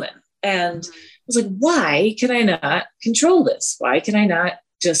woman. And I was like, why can I not control this? Why can I not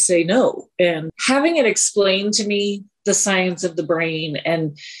just say no? And having it explained to me, the science of the brain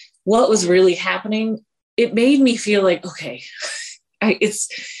and what was really happening, it made me feel like, okay, I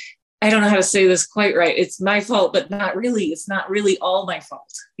don't know how to say this quite right. It's my fault, but not really. It's not really all my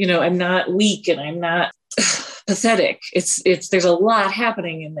fault. I'm not weak and I'm not pathetic. There's a lot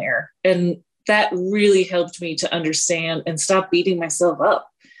happening in there. And that really helped me to understand and stop beating myself up.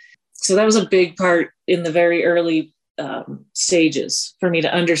 So that was a big part in the very early stages for me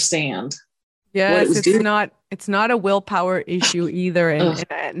to understand. Yes, it's not a willpower issue either.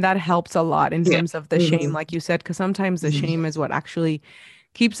 And that helps a lot in terms of the shame, like you said, because sometimes the shame is what actually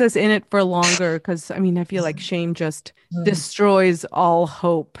keeps us in it for longer. Because I feel like shame just destroys all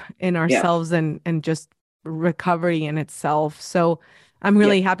hope in ourselves and just recovery in itself. So I'm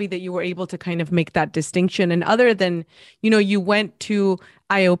really happy that you were able to kind of make that distinction. And other than, you went to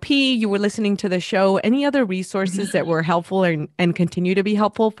IOP, you were listening to the show, any other resources that were helpful and continue to be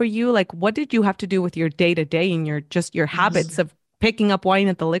helpful for you? Like, what did you have to do with your day-to-day and your habits of picking up wine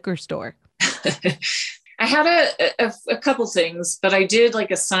at the liquor store? I had a couple things, but I did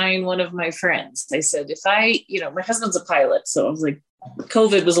assign one of my friends. I said, if my husband's a pilot, so I was like,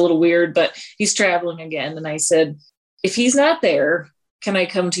 COVID was a little weird, but he's traveling again. And I said, if he's not there, can I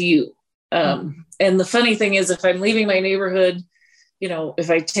come to you? And the funny thing is, if I'm leaving my neighborhood, if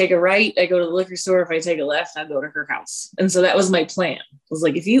I take a right, I go to the liquor store. If I take a left, I go to her house. And so that was my plan. I was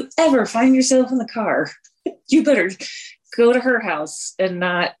like, if you ever find yourself in the car, you better go to her house and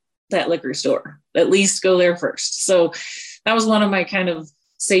not that liquor store. At least go there first. So that was one of my kind of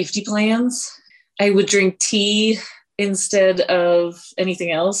safety plans. I would drink tea instead of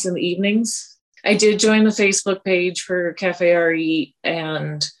anything else in the evenings. I did join the Facebook page for Cafe RE,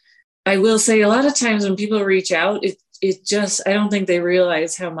 and I will say a lot of times when people reach out, I don't think they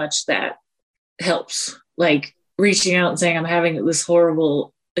realize how much that helps. Like reaching out and saying, I'm having this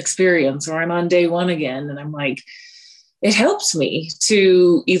horrible experience, or I'm on day one again. And I'm like, it helps me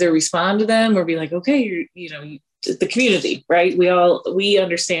to either respond to them or be like, okay, the community, right? We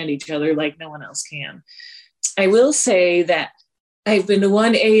understand each other like no one else can. I will say that I've been to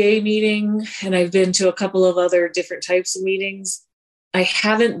one AA meeting and I've been to a couple of other different types of meetings. I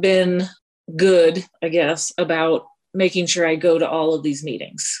haven't been good, I guess, about making sure I go to all of these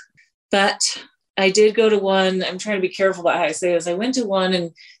meetings. But I did go to one. I'm trying to be careful about how I say this. I went to one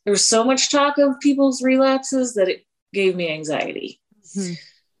and there was so much talk of people's relapses that it gave me anxiety.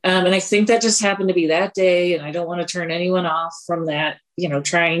 And I think that just happened to be that day. And I don't want to turn anyone off from that,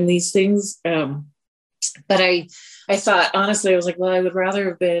 trying these things. But I thought, honestly, I was like, well, I would rather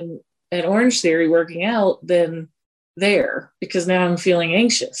have been at Orange Theory working out than there, because now I'm feeling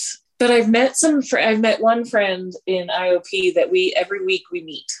anxious. But I've met one friend in IOP that every week we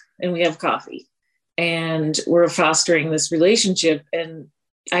meet and we have coffee and we're fostering this relationship. And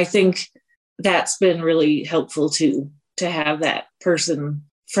I think that's been really helpful too, to have that person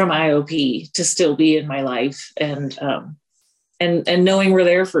from IOP to still be in my life and knowing we're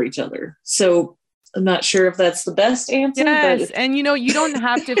there for each other. So I'm not sure if that's the best answer. Yes. And you don't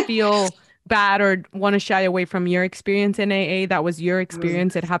have to feel bad or want to shy away from your experience in AA. That was your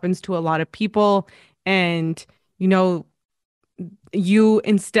experience. It happens to a lot of people. And, you,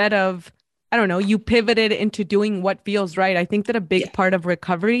 instead of, you pivoted into doing what feels right. I think that a big part of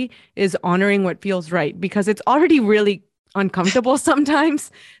recovery is honoring what feels right, because it's already really uncomfortable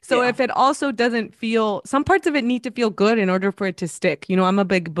sometimes. So if it also doesn't feel, some parts of it need to feel good in order for it to stick. I'm a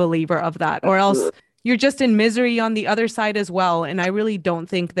big believer of that, or else you're just in misery on the other side as well. And I really don't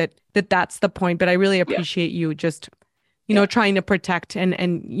think that that's the point, but I really appreciate you just, trying to protect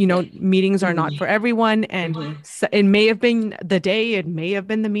and meetings are not for everyone. And it may have been the day, it may have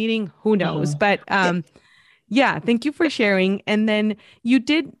been the meeting, who knows? But thank you for sharing. And then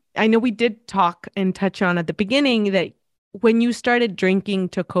I know we did talk and touch on at the beginning that when you started drinking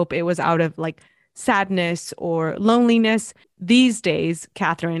to cope, it was out of sadness or loneliness. These days,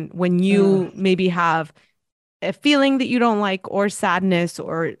 Catherine, when you maybe have a feeling that you don't like, or sadness,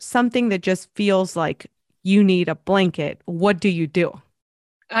 or something that just feels like you need a blanket, what do you do?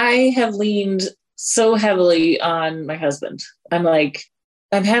 I have leaned so heavily on my husband. I'm like,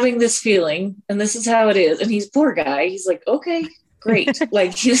 I'm having this feeling and this is how it is. And he's poor guy. He's like, okay, great.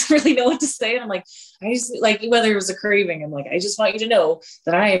 Like he doesn't really know what to say. And I'm like, I just like, whether it was a craving, I'm like, I just want you to know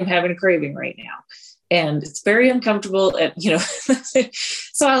that I am having a craving right now. And it's very uncomfortable. And,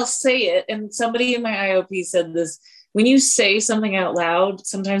 so I'll say it. And somebody in my IOP said this, when you say something out loud,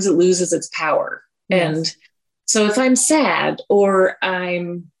 sometimes it loses its power. Yes. And so if I'm sad or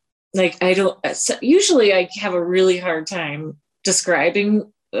I'm like, usually I have a really hard time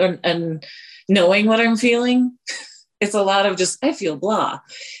describing and knowing what I'm feeling. It's a lot of just, I feel blah.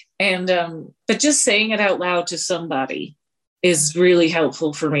 And, but just saying it out loud to somebody is really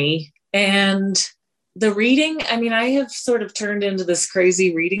helpful for me. And the reading, I mean, I have sort of turned into this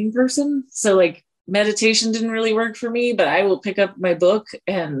crazy reading person. So like meditation didn't really work for me, but I will pick up my book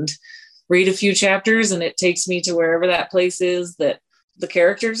and read a few chapters and it takes me to wherever that place is that the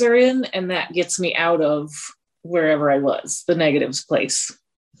characters are in. And that gets me out of wherever I was, the negatives place.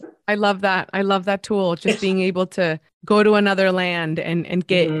 I love that. I love that tool. Just being able to go to another land and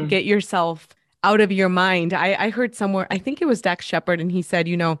get yourself out of your mind. I heard somewhere, I think it was Dax Shepard, and he said,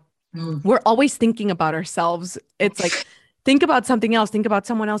 we're always thinking about ourselves. It's like, think about something else. Think about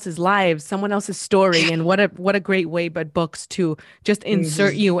someone else's lives, someone else's story. And what a great way, but books to just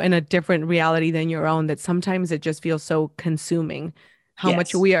insert you in a different reality than your own, that sometimes it just feels so consuming how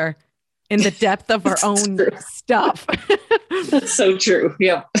much we are in the depth of our own stuff. That's so true.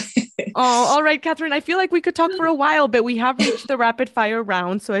 Yep. Oh, all right, Catherine. I feel like we could talk for a while, but we have reached the rapid fire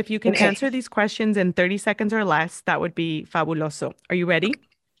round. So if you can answer these questions in 30 seconds or less, that would be fabuloso. Are you ready?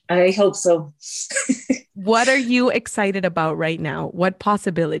 I hope so. What are you excited about right now? What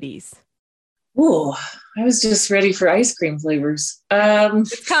possibilities? Oh, I was just ready for ice cream flavors.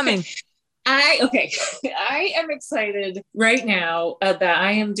 It's coming. I am excited right now that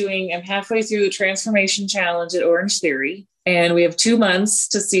I'm halfway through the transformation challenge at Orange Theory, and we have 2 months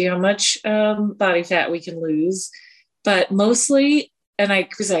to see how much body fat we can lose. But mostly,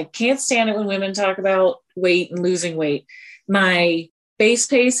 because I can't stand it when women talk about weight and losing weight, my base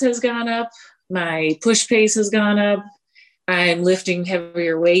pace has gone up, my push pace has gone up, I'm lifting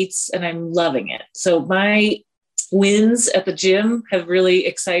heavier weights, and I'm loving it. So my wins at the gym have really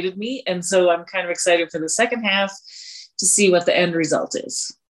excited me. And so I'm kind of excited for the second half to see what the end result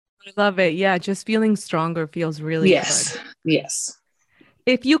is. I love it. Yeah. Just feeling stronger feels really good. Yes.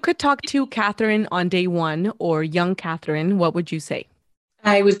 If you could talk to Catherine on day one or young Catherine, what would you say?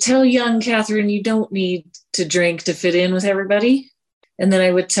 I would tell young Catherine, you don't need to drink to fit in with everybody. And then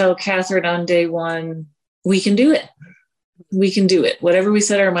I would tell Catherine on day one, we can do it. We can do it. Whatever we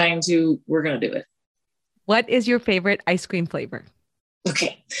set our mind to, we're going to do it. What is your favorite ice cream flavor?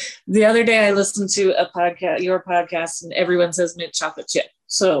 Okay. The other day I listened to your podcast, and everyone says mint chocolate chip.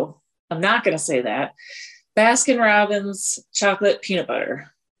 So I'm not going to say that. Baskin Robbins chocolate peanut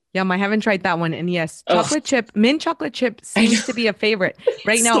butter. Yum, I haven't tried that one. And yes, mint chocolate chip seems to be a favorite.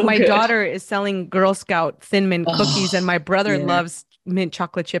 Right now, my daughter is selling Girl Scout Thin Mint cookies, and my brother loves mint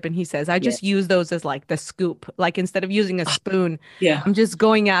chocolate chip, and he says I just use those as like the scoop, like instead of using a spoon, I'm just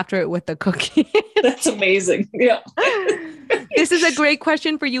going after it with the cookie. That's amazing. Yeah. This is a great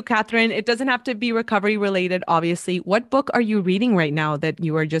question for you, Catherine. It doesn't have to be recovery related, obviously. What book are you reading right now that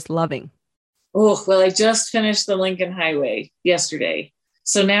you are just loving? Oh, well, I just finished The Lincoln Highway yesterday.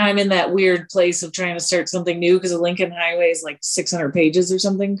 So now I'm in that weird place of trying to start something new, because The Lincoln Highway is like 600 pages or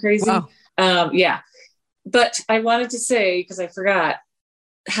something crazy. Wow. But I wanted to say, because I forgot,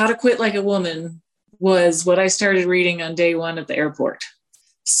 How to Quit Like a Woman was what I started reading on day one at the airport.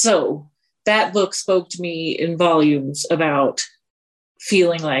 So that book spoke to me in volumes about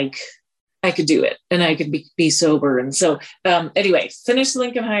feeling like I could do it and I could be sober. And so anyway, finished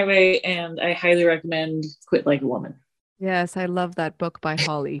Lincoln Highway, and I highly recommend Quit Like a Woman. Yes, I love that book by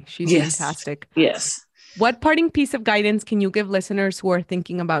Holly. She's fantastic. Yes. What parting piece of guidance can you give listeners who are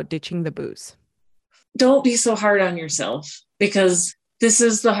thinking about ditching the booze? Don't be so hard on yourself, because this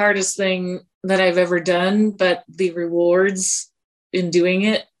is the hardest thing that I've ever done, but the rewards in doing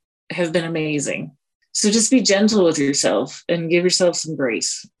it have been amazing. So just be gentle with yourself and give yourself some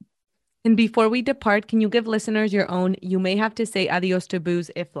grace. And before we depart, can you give listeners your own "you may have to say adios to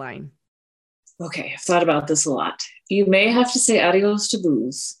booze" if line? Okay, I've thought about this a lot. You may have to say adios to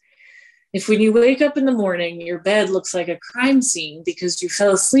booze if when you wake up in the morning, your bed looks like a crime scene because you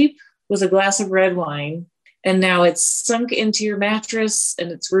fell asleep with a glass of red wine, and now it's sunk into your mattress and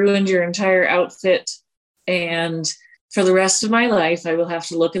it's ruined your entire outfit. And for the rest of my life, I will have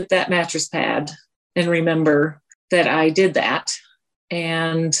to look at that mattress pad and remember that I did that.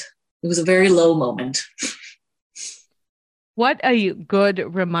 And it was a very low moment. What a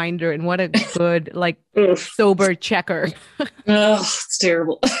good reminder, and what a good, sober checker. Oh, it's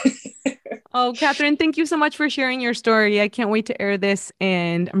terrible. Oh, Catherine, thank you so much for sharing your story. I can't wait to air this,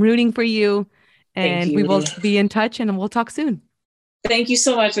 and I'm rooting for you. Thank And you. we will be in touch, and we'll talk soon. Thank you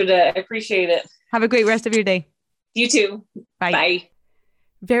so much, Odette. I appreciate it. Have a great rest of your day. You too. Bye. Bye.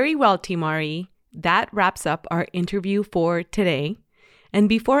 Very well, Team RE. That wraps up our interview for today. And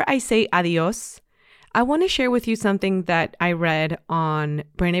before I say adios, I want to share with you something that I read on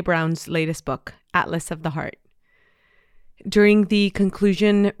Brené Brown's latest book, Atlas of the Heart. During the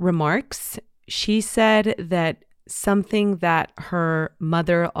conclusion remarks, she said that something that her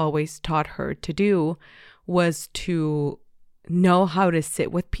mother always taught her to do was to know how to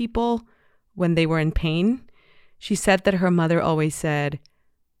sit with people when they were in pain. She said that her mother always said,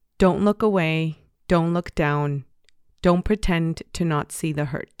 "Don't look away, don't look down, don't pretend to not see the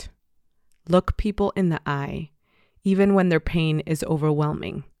hurt. Look people in the eye, even when their pain is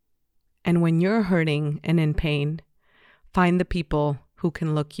overwhelming. And when you're hurting and in pain, find the people who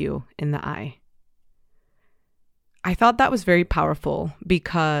can look you in the eye." I thought that was very powerful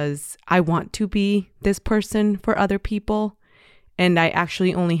because I want to be this person for other people. And I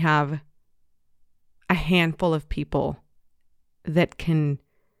actually only have a handful of people that can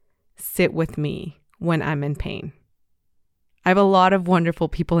sit with me when I'm in pain. I have a lot of wonderful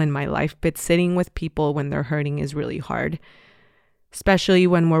people in my life, but sitting with people when they're hurting is really hard, especially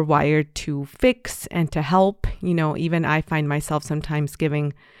when we're wired to fix and to help. You know, even I find myself sometimes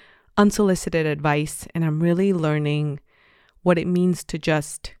giving unsolicited advice, and I'm really learning what it means to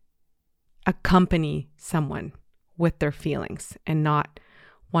just accompany someone with their feelings and not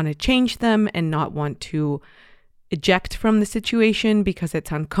want to change them and not want to eject from the situation because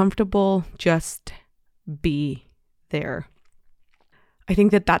it's uncomfortable. Just be there. I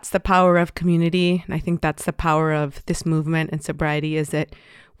think that that's the power of community. And I think that's the power of this movement and sobriety, is that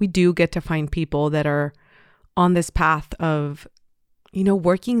we do get to find people that are on this path of, you know,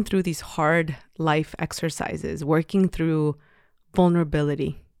 working through these hard life exercises, working through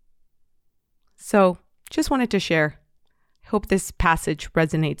vulnerability. So just wanted to share. I hope this passage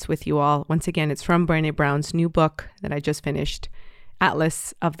resonates with you all. Once again, it's from Brené Brown's new book that I just finished,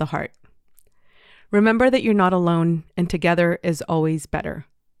 Atlas of the Heart. Remember that you're not alone, and together is always better.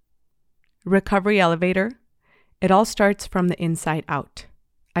 Recovery Elevator. It all starts from the inside out.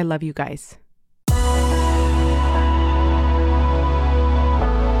 I love you guys. Get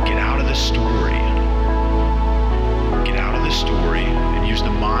out of the story. Get out of the story and use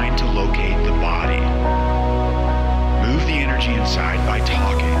the mind to locate the body. Move the energy inside by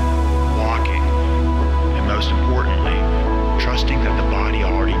talking, walking, and most importantly, trusting that the body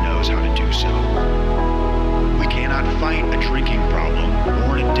already knows how to do so. We cannot fight a drinking problem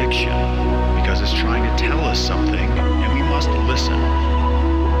or an addiction because it's trying to tell us something, and we must listen.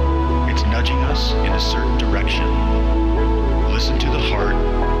 It's nudging us in a certain direction. Listen to the heart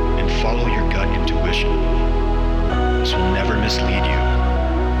and follow your gut intuition. This will never mislead you.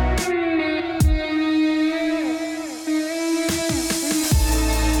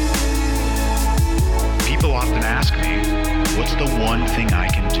 People often ask me, what's the one thing I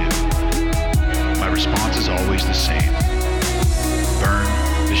can do? My response is always the same. Burn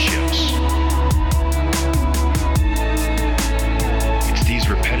the ships. It's these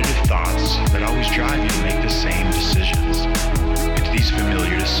repetitive thoughts that always drive you to make the same decisions. It's these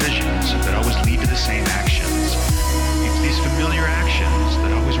familiar decisions that always lead to the same actions. It's these familiar actions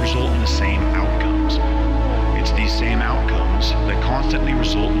that always result in the same outcomes. It's these same outcomes that constantly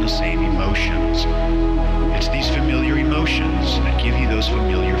result in the same emotions. It's these familiar emotions that give you those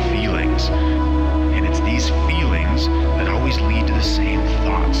familiar feelings. And it's these feelings that always lead to the same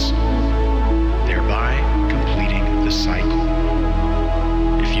thoughts, thereby completing the cycle.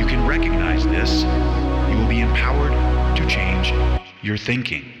 If you can recognize this, you will be empowered to change your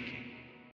thinking.